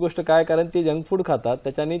मोठी गोष्ट काय, कारण ते जंक फूड खातात,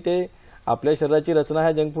 त्याच्याने ते आपल्या शरीराची रचना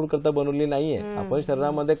ह्या जंक फूड करता बनवली नाहीये. आपण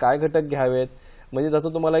शरीरामध्ये काय घटक घ्यावेत, म्हणजे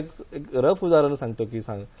जसं तुम्हाला एक रफ उदाहरण सांगतो की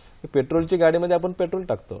पेट्रोलची गाडीमध्ये आपण पेट्रोल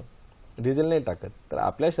टाकतो, डिझेल नाही टाकत. तर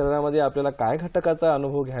आपल्या शरीरामध्ये आपल्याला काय घटकाचा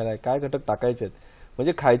अनुभव घ्यायला, काय घटक टाकायचे आहेत,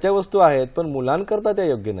 म्हणजे खायच्या वस्तू आहेत पण मुलांकरता त्या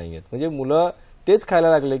योग्य नाही आहेत. म्हणजे मुलं तेच खायला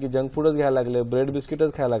लागले की जंक फूडच घ्यायला लागले, ब्रेड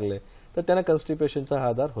बिस्किटच खायला लागले, तर त्यांना कॉन्स्टिपेशनचा हा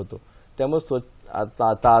आजार होतो. त्यामुळे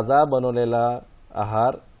ताजा बनवलेला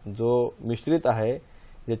आहार जो मिश्रित आहे,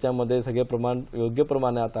 ज्याच्यामध्ये सगळे प्रमाण योग्य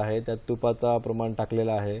प्रमाणात आहे, त्यात तुपाचा प्रमाण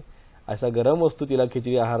टाकलेला आहे, अशा गरम वस्तू तिला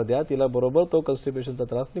खिचडी आहार द्या, तिला बरोबर तो कॉन्स्टिपेशनचा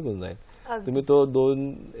त्रास निघून जाईल. तुम्ही तो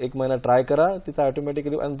 2-1 महिना ट्राय करा, तिचा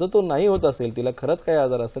ऑटोमॅटिकली. आणि जर तो नाही होत असेल, तिला खरंच काही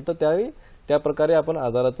आजार असेल, तर त्यावेळी त्या प्रकारे आपण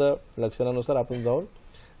आजाराच्या लक्षणानुसार आपण जाऊन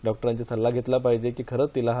डॉक्टरांचा सल्ला घेतला पाहिजे की खरंच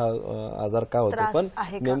तिला हा आजार का होतो. पण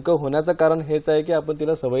नेमकं होण्याचं कारण हेच आहे की आपण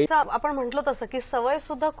तिला सवयी, आपण म्हटलो तसं की सवय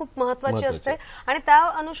सुद्धा खूप महत्वाची असते आणि त्या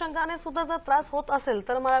अनुषंगाने सुद्धा जर त्रास होत असेल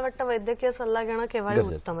तर मला वाटतं वैद्यकीय सल्ला घेणं केव्हाही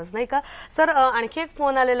उत्तमच, नाही का सर? आणखी एक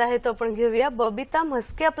फोन आलेला आहे, तो आपण घेऊया. बबिता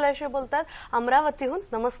म्हस्के आपल्याशी बोलतात अमरावतीहून.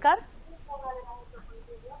 नमस्कार.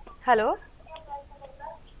 हॅलो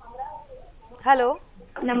हॅलो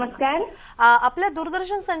नमस्कार. आपल्या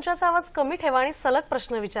दूरदर्शन संचाचा आवाज कमी ठेवा आणि सलग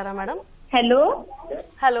प्रश्न विचारा मॅडम. Hello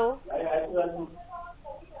hello.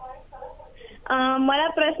 मला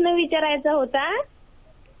प्रश्न विचारायचा होता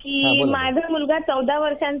की माझा मुलगा 14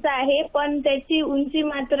 वर्षांचा आहे, पण त्याची उंची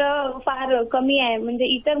मात्र फार कमी आहे. म्हणजे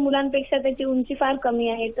इतर मुलांपेक्षा त्याची उंची फार कमी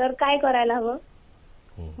आहे, तर काय करायला हवं?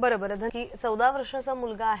 बरोबर. की 14 वर्षाचा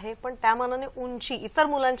मुलगा आहे पण त्या मानाने उंची इतर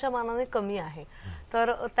मुलांच्या मानाने कमी आहे,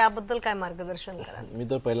 तर त्याबद्दल काय मार्गदर्शन कराल? मी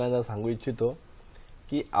तर पहिल्यांदा सांगू इच्छितो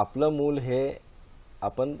की आपलं मूल हे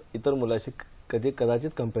आपण इतर मुलाशी कदाचित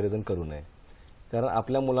कंपॅरिझन करू नये. कारण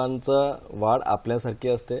आपल्या मुलांचं वाढ आपल्यासारखी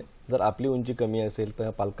असते. जर आपली उंची कमी असेल तर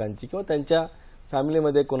पालकांची किंवा त्यांच्या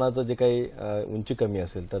फॅमिलीमध्ये कोणाचं जे काही उंची कमी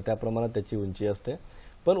असेल तर त्या प्रमाणात त्याची उंची असते.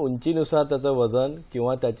 पण उंचीनुसार त्याचं वजन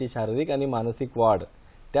किंवा त्याची शारीरिक आणि मानसिक वाढ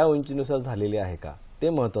त्या उंचीनुसार झालेली आहे का, ते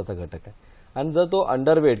महत्त्वाचा घटक आहे. आणि जर तो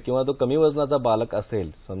अंडरवेट किंवा तो कमी वजनाचा बालक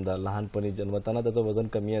असेल, समजा लहानपणी जन्मताना त्याचं वजन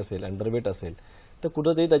कमी असेल, अंडरवेट असेल, तर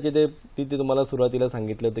कुठंतरी त्याची ते तुम्हाला सुरुवातीला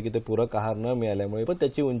सांगितलं होतं की ते पूरक आहार न मिळाल्यामुळे पण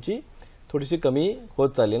त्याची उंची थोडीशी कमी होत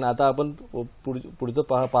चालली. आणि आता आपण पुढचं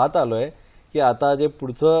पाहत आलोय की आता जे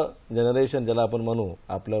पुढचं जनरेशन ज्याला आपण म्हणू,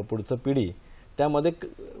 आपलं पुढचं पिढी, त्यामध्ये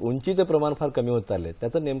उंचीचं प्रमाण फार कमी होत चालले.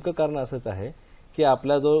 त्याचं नेमकं कारण असंच आहे की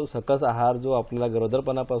आपला जो सकस आहार जो आपल्याला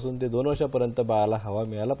गरोदरपणापासून ते 2 वर्षापर्यंत बाळाला हवा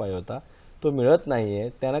मिळायला पाहिजे होता तो मिळत नाहीये.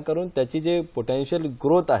 त्यांना करून त्याची जे पोटेन्शियल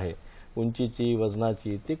ग्रोथ आहे उंचीची,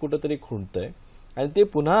 वजनाची, ती कुठंतरी खुंटतंय आणि ते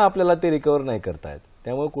पुन्हा आपल्याला ते रिकवर नाही करतायत.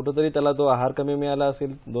 त्यामुळे कुठंतरी त्याला तो आहार कमी मिळाला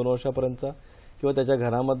असेल 2 वर्षापर्यंतचा, किंवा त्याच्या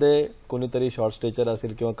घरामध्ये कोणीतरी शॉर्ट स्टेचर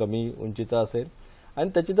असेल किंवा कमी उंचीचा असेल आणि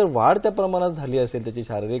त्याची जर वाढ त्या प्रमाणात झाली असेल, त्याची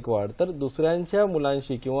शारीरिक वाढ, तर दुसऱ्यांच्या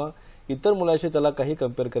मुलांशी किंवा इतर मुलांशी त्याला काही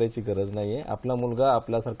कंपेअर करायची गरज नाहीये. आपला मुलगा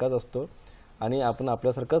आपल्यासारखाच असतो आणि आपण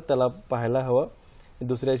आपल्यासारखाच त्याला पाहायला हवं.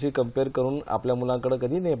 दुसऱ्याशी कंपेअर करून आपल्या मुलांकडे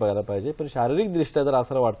कधी नाही बघायला पाहिजे. पण शारीरिक दृष्ट्या जर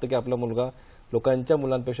असं वाटतं की आपला मुलगा लोकांच्या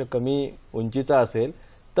मुलांपेक्षा कमी उंचीचा असेल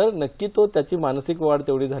तर नक्की तो त्याची मानसिक वाढ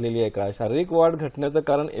तेवढी झालेली आहे का? शारीरिक वाढ घटण्याचं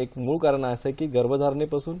कारण एक मूळ कारण असं आहे की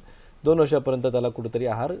गर्भधारणेपासून 2 वर्षापर्यंत त्याला कुठेतरी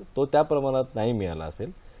आहार तो त्या प्रमाणात नाही मिळाला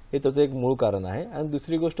असेल, हे त्याचं एक मूळ कारण आहे. आणि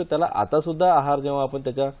दुसरी गोष्ट, त्याला आता सुद्धा आहार जेव्हा आपण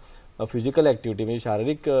त्याच्या फिजिकल ऍक्टिव्हिटी म्हणजे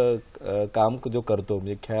शारीरिक काम जो करतो,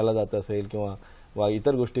 म्हणजे खेळायला जात असेल किंवा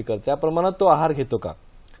इतर गोष्टी करतो, त्या प्रमाणात तो आहार घेतो का,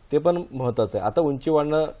 ते पण महत्त्वाचं आहे. आता उंची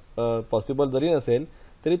वाढणं पॉसिबल जरी नसेल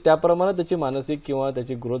तरी त्या प्रमाणात त्याची मानसिक किंवा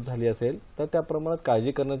त्याची ग्रोथ झाली असेल तर त्या प्रमाणात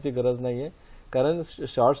काळजी करण्याची गरज नाहीये. कारण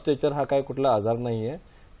शॉर्ट स्टेचर हा काय कुठला आजार नाहीये.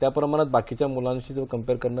 त्या प्रमाणात बाकीच्या मुलांशी जो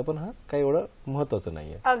कंपेअर करणं पण हा काही एवढं महत्त्वाचं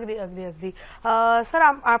नाहीये. अगदी अगदी अगदी. सर,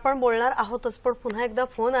 आपण बोलणार आहोतच पण पुन्हा एकदा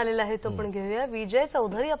फोन आलेला आहे, तो पण घेऊया. विजय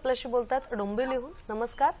चौधरी आपल्याशी बोलतात डोंबिवलीहून.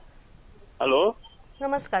 नमस्कार. हॅलो.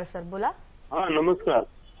 नमस्कार सर, बोला. हा नमस्कार.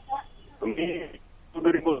 मी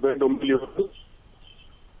चौधरी बोलतोय डोंबिवलीहून.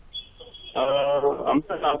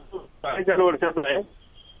 आमचा नातू 4.5 वर्षाचा आहे,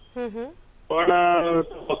 पण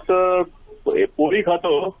फक्त पोळी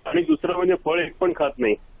खातो आणि दुसरं म्हणजे फळ एक पण खात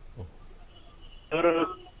नाही. तर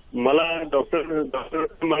मला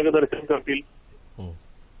डॉक्टर मार्गदर्शन करतील.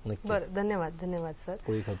 बरं, धन्यवाद धन्यवाद सर.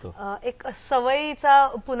 पोळी खातो, एक सवयीचा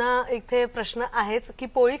पुन्हा इथे प्रश्न आहेच की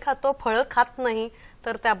पोळी खातो, फळं खात नाही,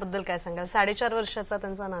 तर त्याबद्दल काय सांगाल? 4.5 वर्षाचा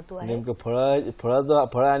त्यांचा नातू आहे. नेमकं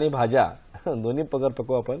फळं आणि भाज्या दोन्ही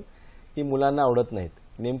पकवू आपण, ही मुलांना आवडत नाहीत.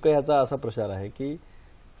 नेमकं ह्याचा असा प्रचार आहे की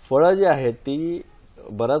फळं जी आहेत ती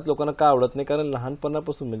बऱ्याच लोकांना का आवडत नाही, कारण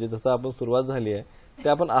लहानपणापासून म्हणजे जसं आपण सुरुवात झाली आहे ते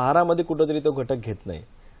आपण आहारामध्ये कुठेतरी तो घटक घेत नाही.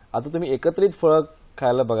 आता तुम्ही एकत्रित फळं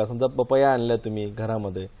खायला बघा, समजा पपया आणल्या तुम्ही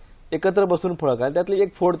घरामध्ये, एकत्र बसून फळं खा, त्यातली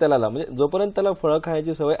एक फोड त्याला म्हणजे जोपर्यंत त्याला फळं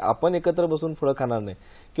खाण्याची सवय, आपण एकत्र बसून फळं खाणार नाही.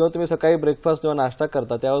 किंवा तुम्ही सकाळी ब्रेकफास्ट किंवा नाश्ता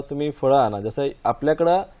करता त्यावेळेस तुम्ही फळं आणा. जसं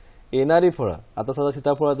आपल्याकडं येणारी फळं, आता सध्या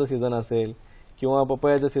सीताफळाचं सीझन असेल किंवा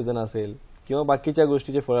पपयाचं सीझन असेल किंवा बाकीच्या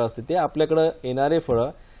गोष्टीचे फळं असतील, ते आपल्याकडं येणारे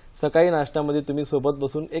फळं सकाळी नाश्त्यामध्ये तुम्ही सोबत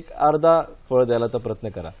बसून एक अर्धा फळ द्यायला तर प्रयत्न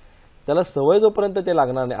करा. त्याला सवय जोपर्यंत ते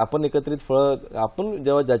लागणार नाही, आपण एकत्रित फळं आपण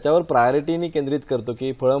जेव्हा ज्याच्यावर प्रायोरिटीनी केंद्रित करतो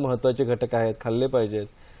की फळं महत्त्वाचे घटक आहेत, खाल्ले पाहिजेत,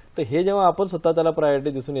 तर हे जेव्हा आपण स्वतः त्याला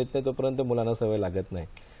प्रायोरिटी दिसून येत नाही तोपर्यंत मुलांना सवय लागत नाही.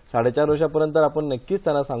 4.5 वर्षापर्यंत आपण नक्कीच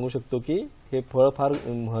त्यांना सांगू शकतो की हे फळ फार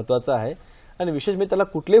महत्त्वाचं आहे आणि विशेष म्हणजे त्याला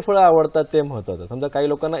कुठले फळं आवडतात ते महत्त्वाचं. समजा काही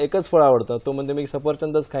लोकांना एकच फळ आवडतं, तो म्हणतो मी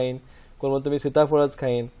सफरचंदच खाईन, कोण म्हणतो मी सीताफळच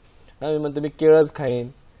खाईन, मी म्हणतो मी केळच खाईन.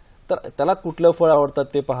 तर त्याला कुठलं फळ आवडतात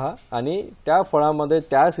ते पहा आणि त्या फळामध्ये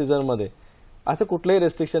त्या सीझनमध्ये असं कुठलंही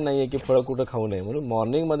रेस्ट्रिक्शन नाही आहे की फळं कुठं खाऊ नये. म्हणून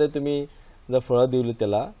मॉर्निंगमध्ये तुम्ही जर फळं दिली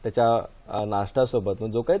त्याला त्याच्या नाश्त्यासोबत,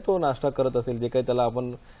 जो काही तो नाश्ता करत असेल, जे काही त्याला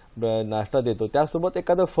आपण नाश्ता देतो त्यासोबत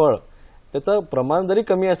एखादं फळ, त्याचं प्रमाण जरी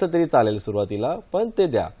कमी असलं तरी चालेल सुरुवातीला, पण ते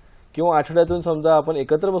द्या. किंवा आठवड्यातून समजा आपण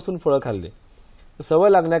एकत्र बसून फळं खाल्ले, सवय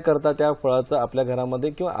लागण्याकरता त्या फळाचं आपल्या घरामध्ये,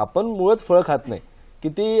 किंवा आपण मुळात फळं खात नाही,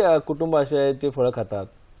 किती कुटुंब असे आहेत ते फळं खातात.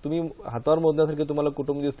 तुम्ही हातावर मोजण्यासारखे तुम्हाला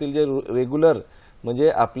कुटुंब दिसतील जे रेग्युलर म्हणजे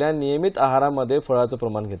आपल्या नियमित आहारामध्ये फळाचं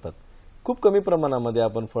प्रमाण घेतात. खूप कमी प्रमाणामध्ये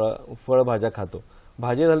आपण फळभाज्या खातो.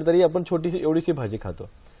 भाजी झाली तरी आपण छोटीशी एवढीशी भाजी खातो.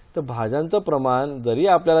 तर भाज्यांचं प्रमाण जरी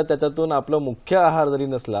आपल्याला त्याच्यातून आपलं मुख्य आहार जरी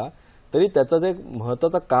नसला तरी त्याचं जे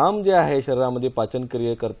महत्त्वाचं काम जे आहे शरीरामध्ये पाचन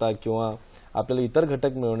क्रियेकरता किंवा आपल्याला इतर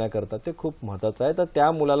घटक मिळवण्याकरता ते खूप महत्त्वाचं आहे. तर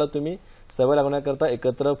त्या मुलाला तुम्ही सवय लागण्याकरता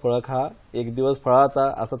एकत्र फळं खा, एक दिवस फळाचा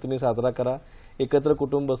असा तुम्ही साजरा करा, एकत्र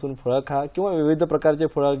कुटुंब बसून फळं खा किंवा विविध प्रकारचे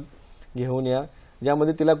फळं घेऊन या,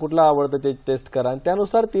 ज्यामध्ये तिला कुठलं आवडतं ते टेस्ट करा आणि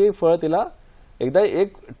त्यानुसार ती फळ तिला एकदा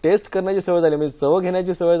एक टेस्ट करण्याची सवय झाली, म्हणजे चव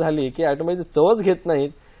घेण्याची सवय झाली की ऑटोमॅटिक चवच घेत नाहीत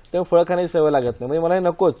तेव्हा फळ खाण्याची सवय लागत नाही. म्हणजे मला हे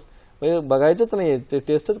नकोच, म्हणजे बघायचंच नाहीये, ते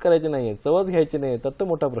टेस्टच करायची नाहीये, चवच घ्यायची नाही, तर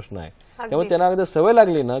मोठा प्रश्न आहे. त्यामुळे त्यांना अगदी सवय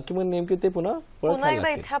लागली ना की मग नेमकी ते पुन्हा एकदा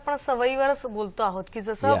इथे आपण सवयीवरच बोलतो आहोत की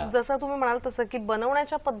जसं तुम्ही म्हणाल तसं की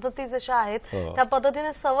बनवण्याच्या पद्धती जशा आहेत त्या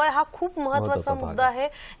पद्धतीने सवय हा खूप महत्त्वाचा मुद्दा आहे.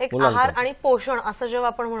 एक आहार आणि पोषण असं जेव्हा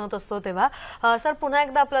आपण म्हणत असतो तेव्हा सर पुन्हा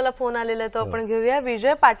एकदा आपल्याला फोन आलेला आहे तो आपण घेऊया.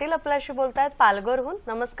 विजय पाटील आपल्याशी बोलतायत पालघरहून.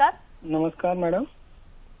 नमस्कार. नमस्कार मॅडम.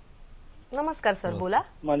 नमस्कार सर, बोला.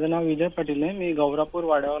 माझं नाव विजय पाटील आहे, मी गौरापूर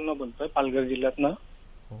वाड्यावरनं बोलतोय, पालघर जिल्ह्यातनं.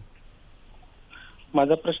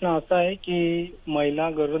 माझा प्रश्न असा आहे की महिला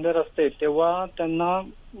गरोदर असते तेव्हा त्यांना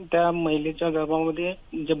त्या महिलेच्या गर्भामध्ये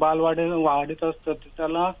जे बाल वाढत असतं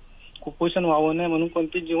त्याला कुपोषण व्हावं नये म्हणून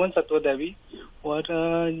कोणती जीवनसत्व द्यावी, वर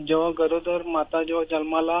जेव्हा गरोदर माता जेव्हा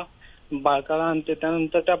जन्माला बाळकाला आणते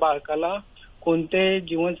त्यानंतर त्या बाळकाला कोणते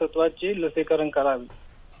जीवनसत्वाचे लसीकरण करावे.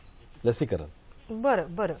 लसीकरण.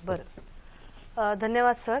 बरं बरं बरं,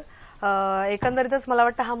 धन्यवाद सर. एकंदरीतच मला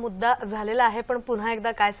वाटतं हा मुद्दा झालेला आहे, पण पुन्हा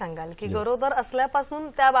एकदा काय सांगाल की गरोदर असल्यापासून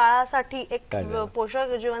त्या बाळासाठी एक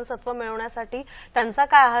पोषक जीवनसत्व मिळवण्यासाठी त्यांचा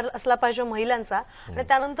काय आहार असला पाहिजे महिलांचा, आणि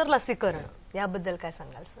त्यानंतर लसीकरण याबद्दल काय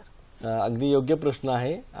सांगाल सर? अगदी योग्य प्रश्न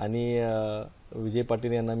आहे आणि विजय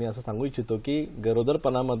पाटील यांना मी असं सांगू इच्छितो की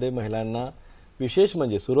गरोदरपणामध्ये महिलांना विशेष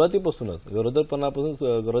म्हणजे सुरुवातीपासूनच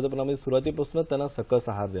गरोदरपणामध्ये सुरुवातीपासूनच त्यांना सकस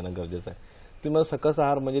आहार देणं गरजेचं आहे. तुम्ही सकस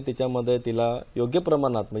आहार म्हणजे त्याच्यामध्ये तिला योग्य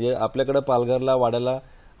प्रमाणात, म्हणजे आपल्याकडे पालघरला वाड्याला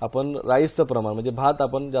आपण राईसचं प्रमाण म्हणजे भात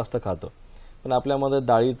आपण जास्त खातो, पण आपल्यामध्ये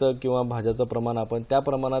डाळीचं किंवा भाज्याचं प्रमाण आपण त्या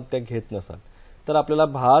प्रमाणात ते घेत नसाल, तर आपल्याला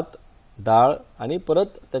भात, डाळ आणि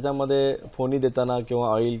परत त्याच्यामध्ये फोडणी देताना किंवा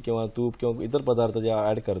ऑइल किंवा तूप किंवा इतर पदार्थ जे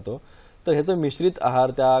ॲड करतो तर ह्याचं मिश्रित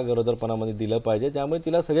आहार त्या गरोदरपणामध्ये दिलं पाहिजे, ज्यामुळे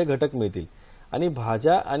तिला सगळे घटक मिळतील. आणि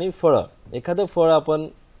भाज्या आणि फळं, एखादं फळ आपण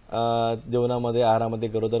जेवणामध्ये आहारामध्ये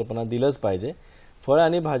गरोदरपणा दिलंच पाहिजे. फळ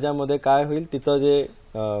आणि भाज्यामध्ये काय होईल, तिचं जे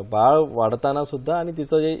बाळ वाढताना सुद्धा आणि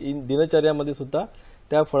तिचं जे दिनचर्यामध्ये सुद्धा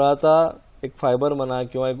त्या फळाचा एक फायबर म्हणा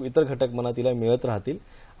किंवा इतर घटक म्हणा तिला मिळत राहतील.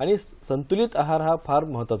 आणि संतुलित आहार हा फार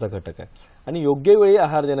महत्त्वाचा घटक आहे आणि योग्य वेळी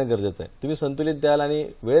आहार देणं गरजेचं आहे. तुम्ही संतुलित द्याल आणि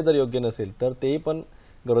वेळ जर योग्य नसेल तर तेही पण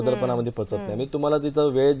गरोदरपणामध्ये पचत नाही. म्हणजे तुम्हाला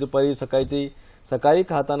तिचं वेळ दुपारी सकाळी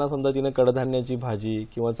खाताना समजा तिने कडधान्याची भाजी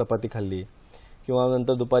किंवा चपाती खाल्ली किंवा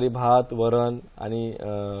नंतर दुपारी भात, वरण आणि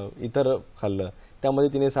इतर खाल्लं, त्यामध्ये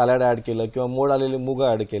तिने सॅलड ॲड केलं किंवा मोड आलेले मूग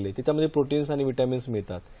ॲड केले, त्याच्यामध्ये प्रोटीन्स आणि विटॅमिन्स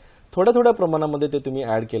मिळतात. थोड्या प्रमाणामध्ये ते तुम्ही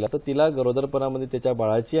ॲड केलं तर तिला गरोदरपणामध्ये त्याच्या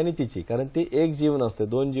बाळाची आणि तिची, कारण ती एक जीव नसते,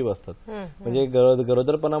 2 जीव असतात. म्हणजे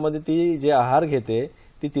गरोदरपणामध्ये ती जे आहार घेते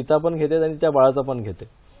ती तिचा पण घेते आणि त्या बाळाचा पण घेते.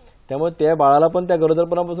 त्यामुळे त्या बाळाला पण त्या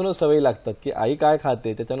गरोदरपणापासूनच सवयी लागतात की आई काय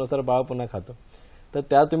खाते त्याच्यानुसार बाळ पुन्हा खातं. तर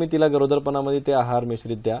त्या तुम्ही तिला गरोदरपणामध्ये ते आहार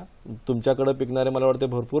मिश्रित द्या. तुमच्याकडे पिकणारे मला वाटते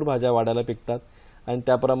भरपूर भाज्या वाढायला पिकतात आणि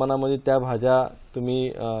त्या प्रमाणामध्ये त्या भाज्या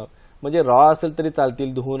तुम्ही म्हणजे रॉ असेल तरी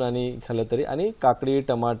चालतील, धुवून आणि खाल्लं तरी, आणि काकडी,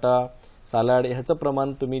 टमाटा, सॅलड ह्याचं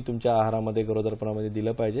प्रमाण तुम्ही तुमच्या आहारामध्ये गरोदरपणामध्ये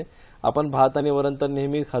दिलं पाहिजे. आपण भात आणि वरण तर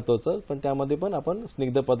नेहमी खातोच, पण त्यामध्ये पण आपण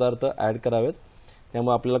स्निग्ध पदार्थ ॲड करावेत.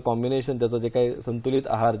 त्यामुळे आपल्याला कॉम्बिनेशन त्याचं जे काही संतुलित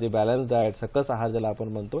आहार, जे बॅलन्स डाएट, सकस आहार ज्याला आपण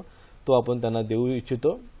म्हणतो तो आपण त्यांना देऊ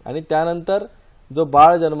इच्छितो. आणि त्यानंतर जो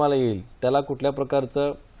बाळ जन्माला येईल त्याला कुठल्या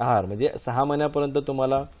प्रकारचं आहार, म्हणजे 6 महिन्यापर्यंत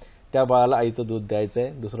तुम्हाला त्या बाळाला आईचं दूध द्यायचं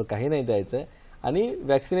आहे, दुसरं काही नाही द्यायचं आहे. आणि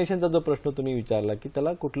वॅक्सिनेशनचा जो प्रश्न तुम्ही विचारला की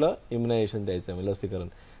त्याला कुठलं इम्युनायझेशन द्यायचं आहे, लसीकरण.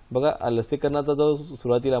 बघा, लसीकरणाचा जो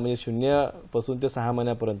सुरुवातीला म्हणजे 0 पासून ते 6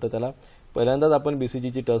 महिन्यापर्यंत त्याला पहिल्यांदाच आपण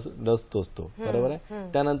बीसीजीची डोस टोचतो, बरोबर आहे.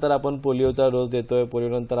 त्यानंतर आपण पोलिओचा डोस देतोय.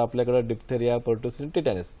 पोलिओनंतर आपल्याकडे डिप्थेरिया, पर्टुसिस,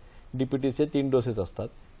 टिटॅनस, डीपीटीचे 3 डोसेस असतात.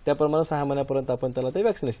 त्याप्रमाणे 6 महिन्यापर्यंत आपण त्याला ते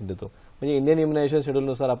वॅक्सिनेशन देतो. म्हणजे इंडियन इम्युनायझेशन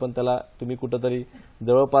शेड्यूलनुसार आपण त्याला, तुम्ही कुठंतरी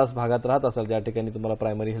जवळपास भागात राहत असाल ज्या ठिकाणी तुम्हाला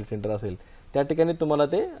प्रायमरी हेल्थ सेंटर असेल त्या ठिकाणी तुम्हाला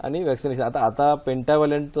ते आणि वॅक्सिनेशन. आता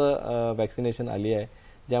पेंटाव्हॅलंटचं वॅक्सिनेशन आली आहे,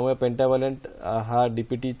 ज्यामुळे पेंटाव्हॅलंट हा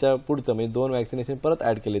डीपीटीच्या पुढचं म्हणजे 2 वॅक्सिनेशन परत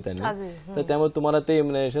ऍड केले त्यांनी. तर त्यामुळे तुम्हाला ते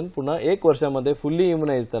इम्युनायझेशन पुन्हा 1 वर्षामध्ये फुल्ली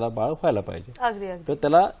इम्युनाइज त्याला बाळ व्हायला पाहिजे. तर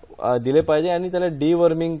त्याला दिले पाहिजे. आणि त्याला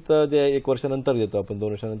डिवर्मिंगचं जे 1 वर्षानंतर देतो आपण,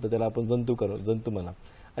 2 वर्षानंतर त्याला आपण जंतू म्हणा.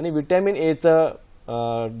 आणि व्हिटॅमिन एचं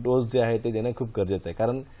डोस जे आहे ते देणं खूप गरजेचं आहे,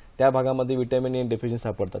 कारण त्या भागामध्ये व्हिटॅमिन ए डेफिशियन्सी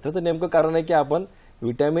सापडतात. त्याचं नेमकं कारण आहे की आपण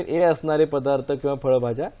व्हिटॅमिन ए असणारे पदार्थ किंवा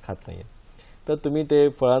फळभाज्या खात नाहीये. तर तुम्ही ते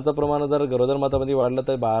फळांचं प्रमाण जर गरोदर मातामध्ये वाढलं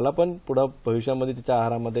तर बाळाला पण पुढे भविष्यामध्ये तिच्या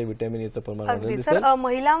आहारामध्ये व्हिटॅमिन एचं प्रमाण वाढलं दिसेल. सर,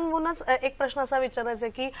 महिलांहूनच एक प्रश्न असा विचारायचा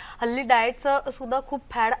की हल्ली डाएटचं सुद्धा खूप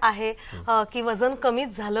फॅड आहे की वजन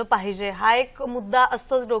कमीच झालं पाहिजे, हा एक मुद्दा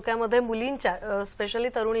असतोच डोक्यामध्ये मुलींच्या, स्पेशली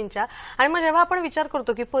तरुणींच्या. आणि मग जेव्हा आपण विचार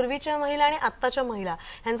करतो की पूर्वीच्या महिला आणि आत्ताच्या महिला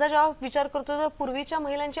यांचा जेव्हा विचार करतो तर पूर्वीच्या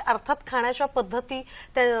महिलांची अर्थात खाण्याच्या पद्धती,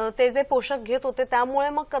 ते जे पोषक घेत होते त्यामुळे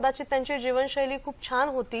मग कदाचित त्यांची जीवनशैली खूप छान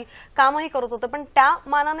होती, कामही करत होतं. पण त्या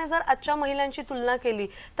मानाने जर आजच्या महिलांची तुलना केली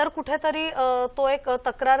तर कुठेतरी तो एक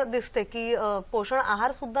तक्रार दिसते की पोषण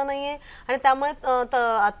आहार सुद्धा नाहीये आणि त्यामुळे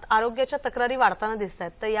आरोग्याच्या तक्रारी वाढताना दिसत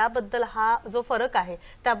आहेत. तर याबद्दल हा जो फरक आहे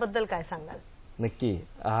त्याबद्दल काय सांगाल? नक्की,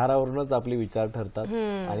 आहारावरूनच आपले विचार ठरतात.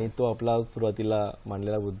 आणि तो आपला सुरुवातीला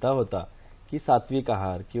मांडलेला मुद्दा होता की सात्विक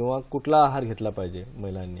आहार किंवा कुठला आहार घेतला पाहिजे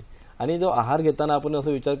महिलांनी. आणि जो आहार घेताना आपण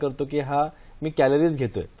असं विचार करतो की हा मी कॅलरीज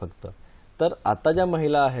घेतोय फक्त. तर आता ज्या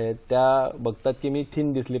महिला आहेत त्या बघतात की मी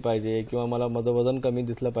थिन दिसली पाहिजे किंवा मला माझं वजन कमी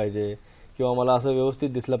दिसलं पाहिजे किंवा मला असं व्यवस्थित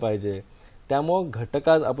दिसलं पाहिजे.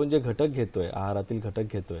 त्यामुळं आपण जे घटक घेतोय, आहारातील घटक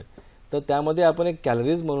घेतोय, तर त्यामध्ये आपण एक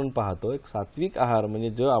कॅलरीज म्हणून पाहतो. एक सात्विक आहार म्हणजे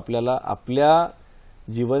जो आपल्याला आपल्या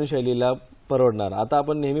जीवनशैलीला परवडणार. आता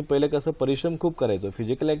आपण नेहमी पहिले कसं परिश्रम खूप करायचो,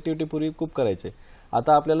 फिजिकल ऍक्टिव्हिटी पूर्वी खूप करायचे.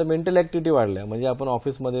 आता आपल्याला मेंटल ऍक्टिव्हिटी वाढल्या, म्हणजे आपण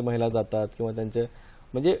ऑफिसमध्ये महिला जातात किंवा त्यांचे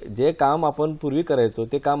म्हणजे जे काम आपण पूर्वी करायचो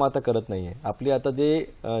ते काम आता करत नाहीये. आपली आता जे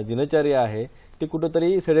दिनचर्या आहे ती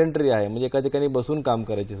कुठेतरी सेडेंटरी आहे, म्हणजे एका ठिकाणी बसून काम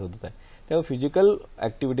करायची पद्धत आहे. त्यामुळे फिजिकल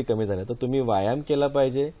ऍक्टिव्हिटी कमी झाल्या. तर तुम्ही व्यायाम केला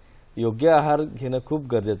पाहिजे, योग्य आहार घेणं खूप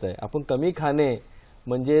गरजेचं आहे. आपण कमी खाणे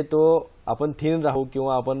म्हणजे तो आपण थिन राहू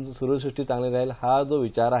किंवा आपण सूर्यसृष्टी चांगली राहील हा जो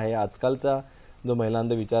विचार आहे आजकालचा, जो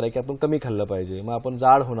महिलांचा विचार आहे की आपण कमी खाल्लं पाहिजे मग आपण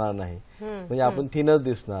जाड होणार नाही, म्हणजे आपण थिनच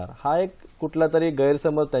दिसणार, हा एक कुठला तरी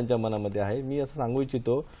गैरसमज त्यांच्या मनामध्ये आहे. मी असं सांगू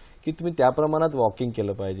इच्छितो की तुम्ही त्या प्रमाणात वॉकिंग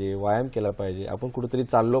केलं पाहिजे, व्यायाम केला पाहिजे, आपण कुठेतरी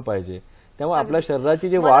चाललो पाहिजे. त्यामुळे आपल्या शरीराची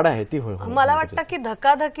जी वाढ आहे ती मला वाटतं की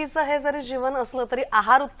धकाधकीचं हे जरी जीवन असलं तरी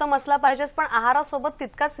आहार उत्तम असला पाहिजेच, पण आहारासोबत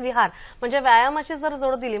तितकाच विहार म्हणजे व्यायामाची जर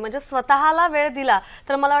जोड दिली, म्हणजे स्वतःला वेळ दिला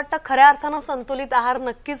तर मला वाटतं खऱ्या अर्थानं संतुलित आहार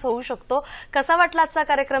नक्कीच होऊ शकतो. कसा वाटला आजचा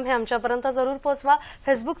कार्यक्रम हे आमच्यापर्यंत जरूर पोहोचवा.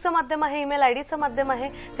 फेसबुकचं माध्यम आहे, ईमेल आयडीचं माध्यम आहे.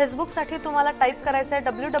 फेसबुकसाठी तुम्हाला टाईप करायचं आहे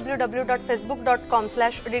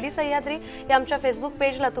www.facebook.com/dd सह्याद्री या आमच्या फेसबुक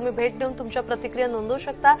पेजला तुम्ही भेट देऊन तुमच्या प्रतिक्रिया नोंदवू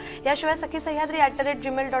शकता. याशिवाय सखी सह्याद्री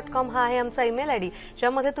 @gmail.com हा आहे आमचा ईमेल आयडी,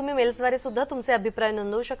 ज्यामध्ये तुम्ही मेल्सद्वारे सुद्धा तुमचे अभिप्राय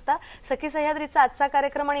नोंदवू शकता. सखी सह्याद्रीचा आजचा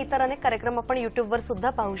कार्यक्रम आणि इतर अनेक कार्यक्रम आपण युट्यूबवर सुद्धा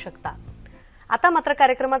पाहू शकता. आता मात्र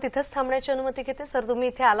कार्यक्रमात इथेच थांबण्याची अनुमती घेते. सर, तुम्ही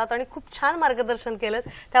इथे आलात आणि खूप छान मार्गदर्शन केलं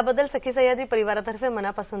त्याबद्दल सखी सह्याद्री परिवारातर्फे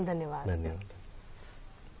मनापासून धन्यवाद.